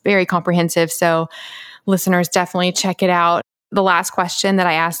and it's very comprehensive. So listeners, definitely check it out. The last question that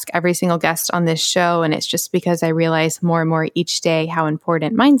I ask every single guest on this show, and it's just because I realize more and more each day how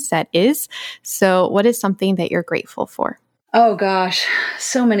important mindset is. So what is something that you're grateful for? Oh gosh,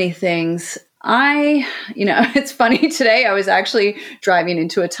 so many things. It's funny, today I was actually driving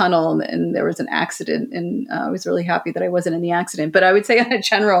into a tunnel and there was an accident, and I was really happy that I wasn't in the accident. But I would say on a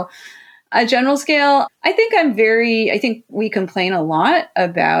general scale, I think we complain a lot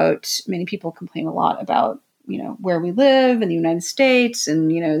about, many people complain a lot about, where we live in the United States,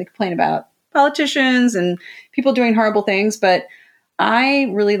 and, they complain about politicians and people doing horrible things. But I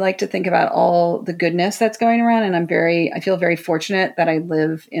really like to think about all the goodness that's going around. And I feel very fortunate that I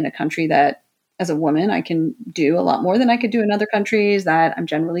live in a country that, as a woman, I can do a lot more than I could do in other countries, that I'm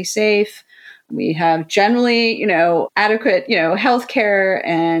generally safe. We have generally, adequate, healthcare,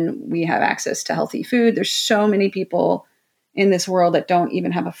 and we have access to healthy food. There's so many people in this world that don't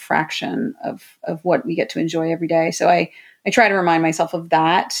even have a fraction of what we get to enjoy every day. So I try to remind myself of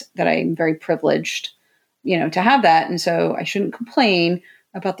that I'm very privileged, to have that. And so I shouldn't complain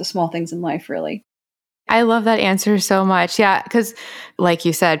about the small things in life, really. I love that answer so much. Yeah, because like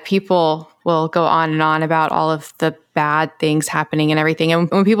you said, people will go on and on about all of the bad things happening and everything. And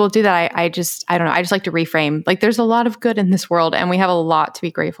when people do that, I don't know, I just like to reframe. Like, there's a lot of good in this world and we have a lot to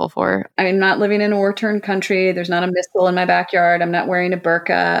be grateful for. I'm not living in a war-torn country. There's not a missile in my backyard. I'm not wearing a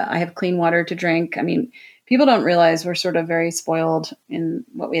burqa. I have clean water to drink. I mean, people don't realize we're sort of very spoiled in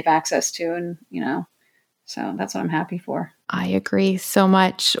what we have access to. And, So that's what I'm happy for. I agree so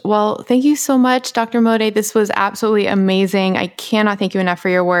much. Well, thank you so much, Dr. Moday. This was absolutely amazing. I cannot thank you enough for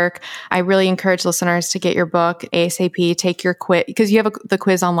your work. I really encourage listeners to get your book ASAP, take your quiz, because you have the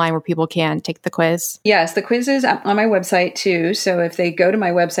quiz online where people can take the quiz. Yes, the quiz is on my website too. So if they go to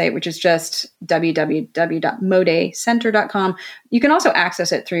my website, which is just www.modaycenter.com, you can also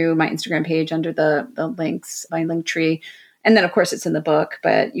access it through my Instagram page under the links, my link tree. And then, of course, it's in the book,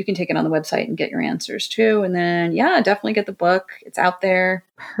 but you can take it on the website and get your answers too. And then, definitely get the book. It's out there.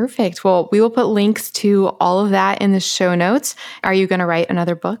 Perfect. Well, we will put links to all of that in the show notes. Are you going to write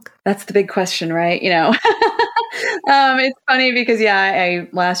another book? That's the big question, right? It's funny because,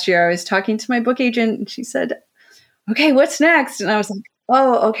 last year I was talking to my book agent and she said, okay, what's next? And I was like,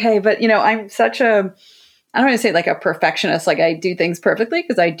 oh, okay. But, I'm such I don't want to say like a perfectionist, like I do things perfectly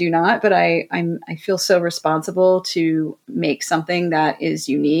because I do not, but I feel so responsible to make something that is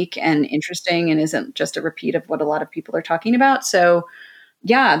unique and interesting and isn't just a repeat of what a lot of people are talking about. So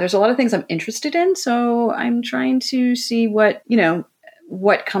there's a lot of things I'm interested in. So I'm trying to see what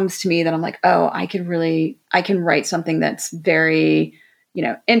comes to me that I'm like, oh, I can write something that's very,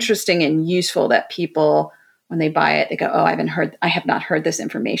 interesting and useful that people, when they buy it, they go, oh, I have not heard this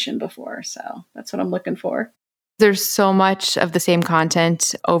information before. So that's what I'm looking for. There's so much of the same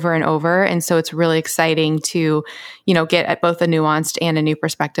content over and over. And so it's really exciting to, get at both a nuanced and a new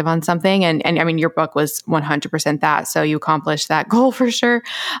perspective on something. And I mean, your book was 100% that. So you accomplished that goal for sure.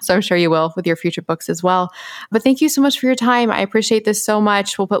 So I'm sure you will with your future books as well. But thank you so much for your time. I appreciate this so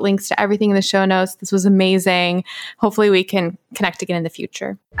much. We'll put links to everything in the show notes. This was amazing. Hopefully we can connect again in the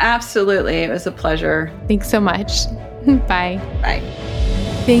future. Absolutely. It was a pleasure. Thanks so much. Bye. Bye.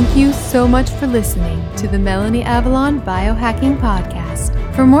 Thank you so much for listening to the Melanie Avalon Biohacking Podcast.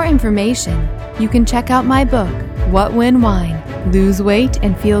 For more information, you can check out my book, What When Wine? Lose Weight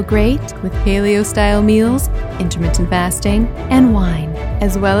and Feel Great with Paleo-Style Meals, Intermittent Fasting, and Wine,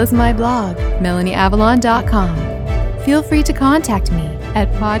 as well as my blog, MelanieAvalon.com. Feel free to contact me at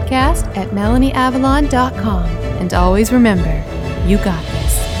podcast@MelanieAvalon.com. And always remember, you got this.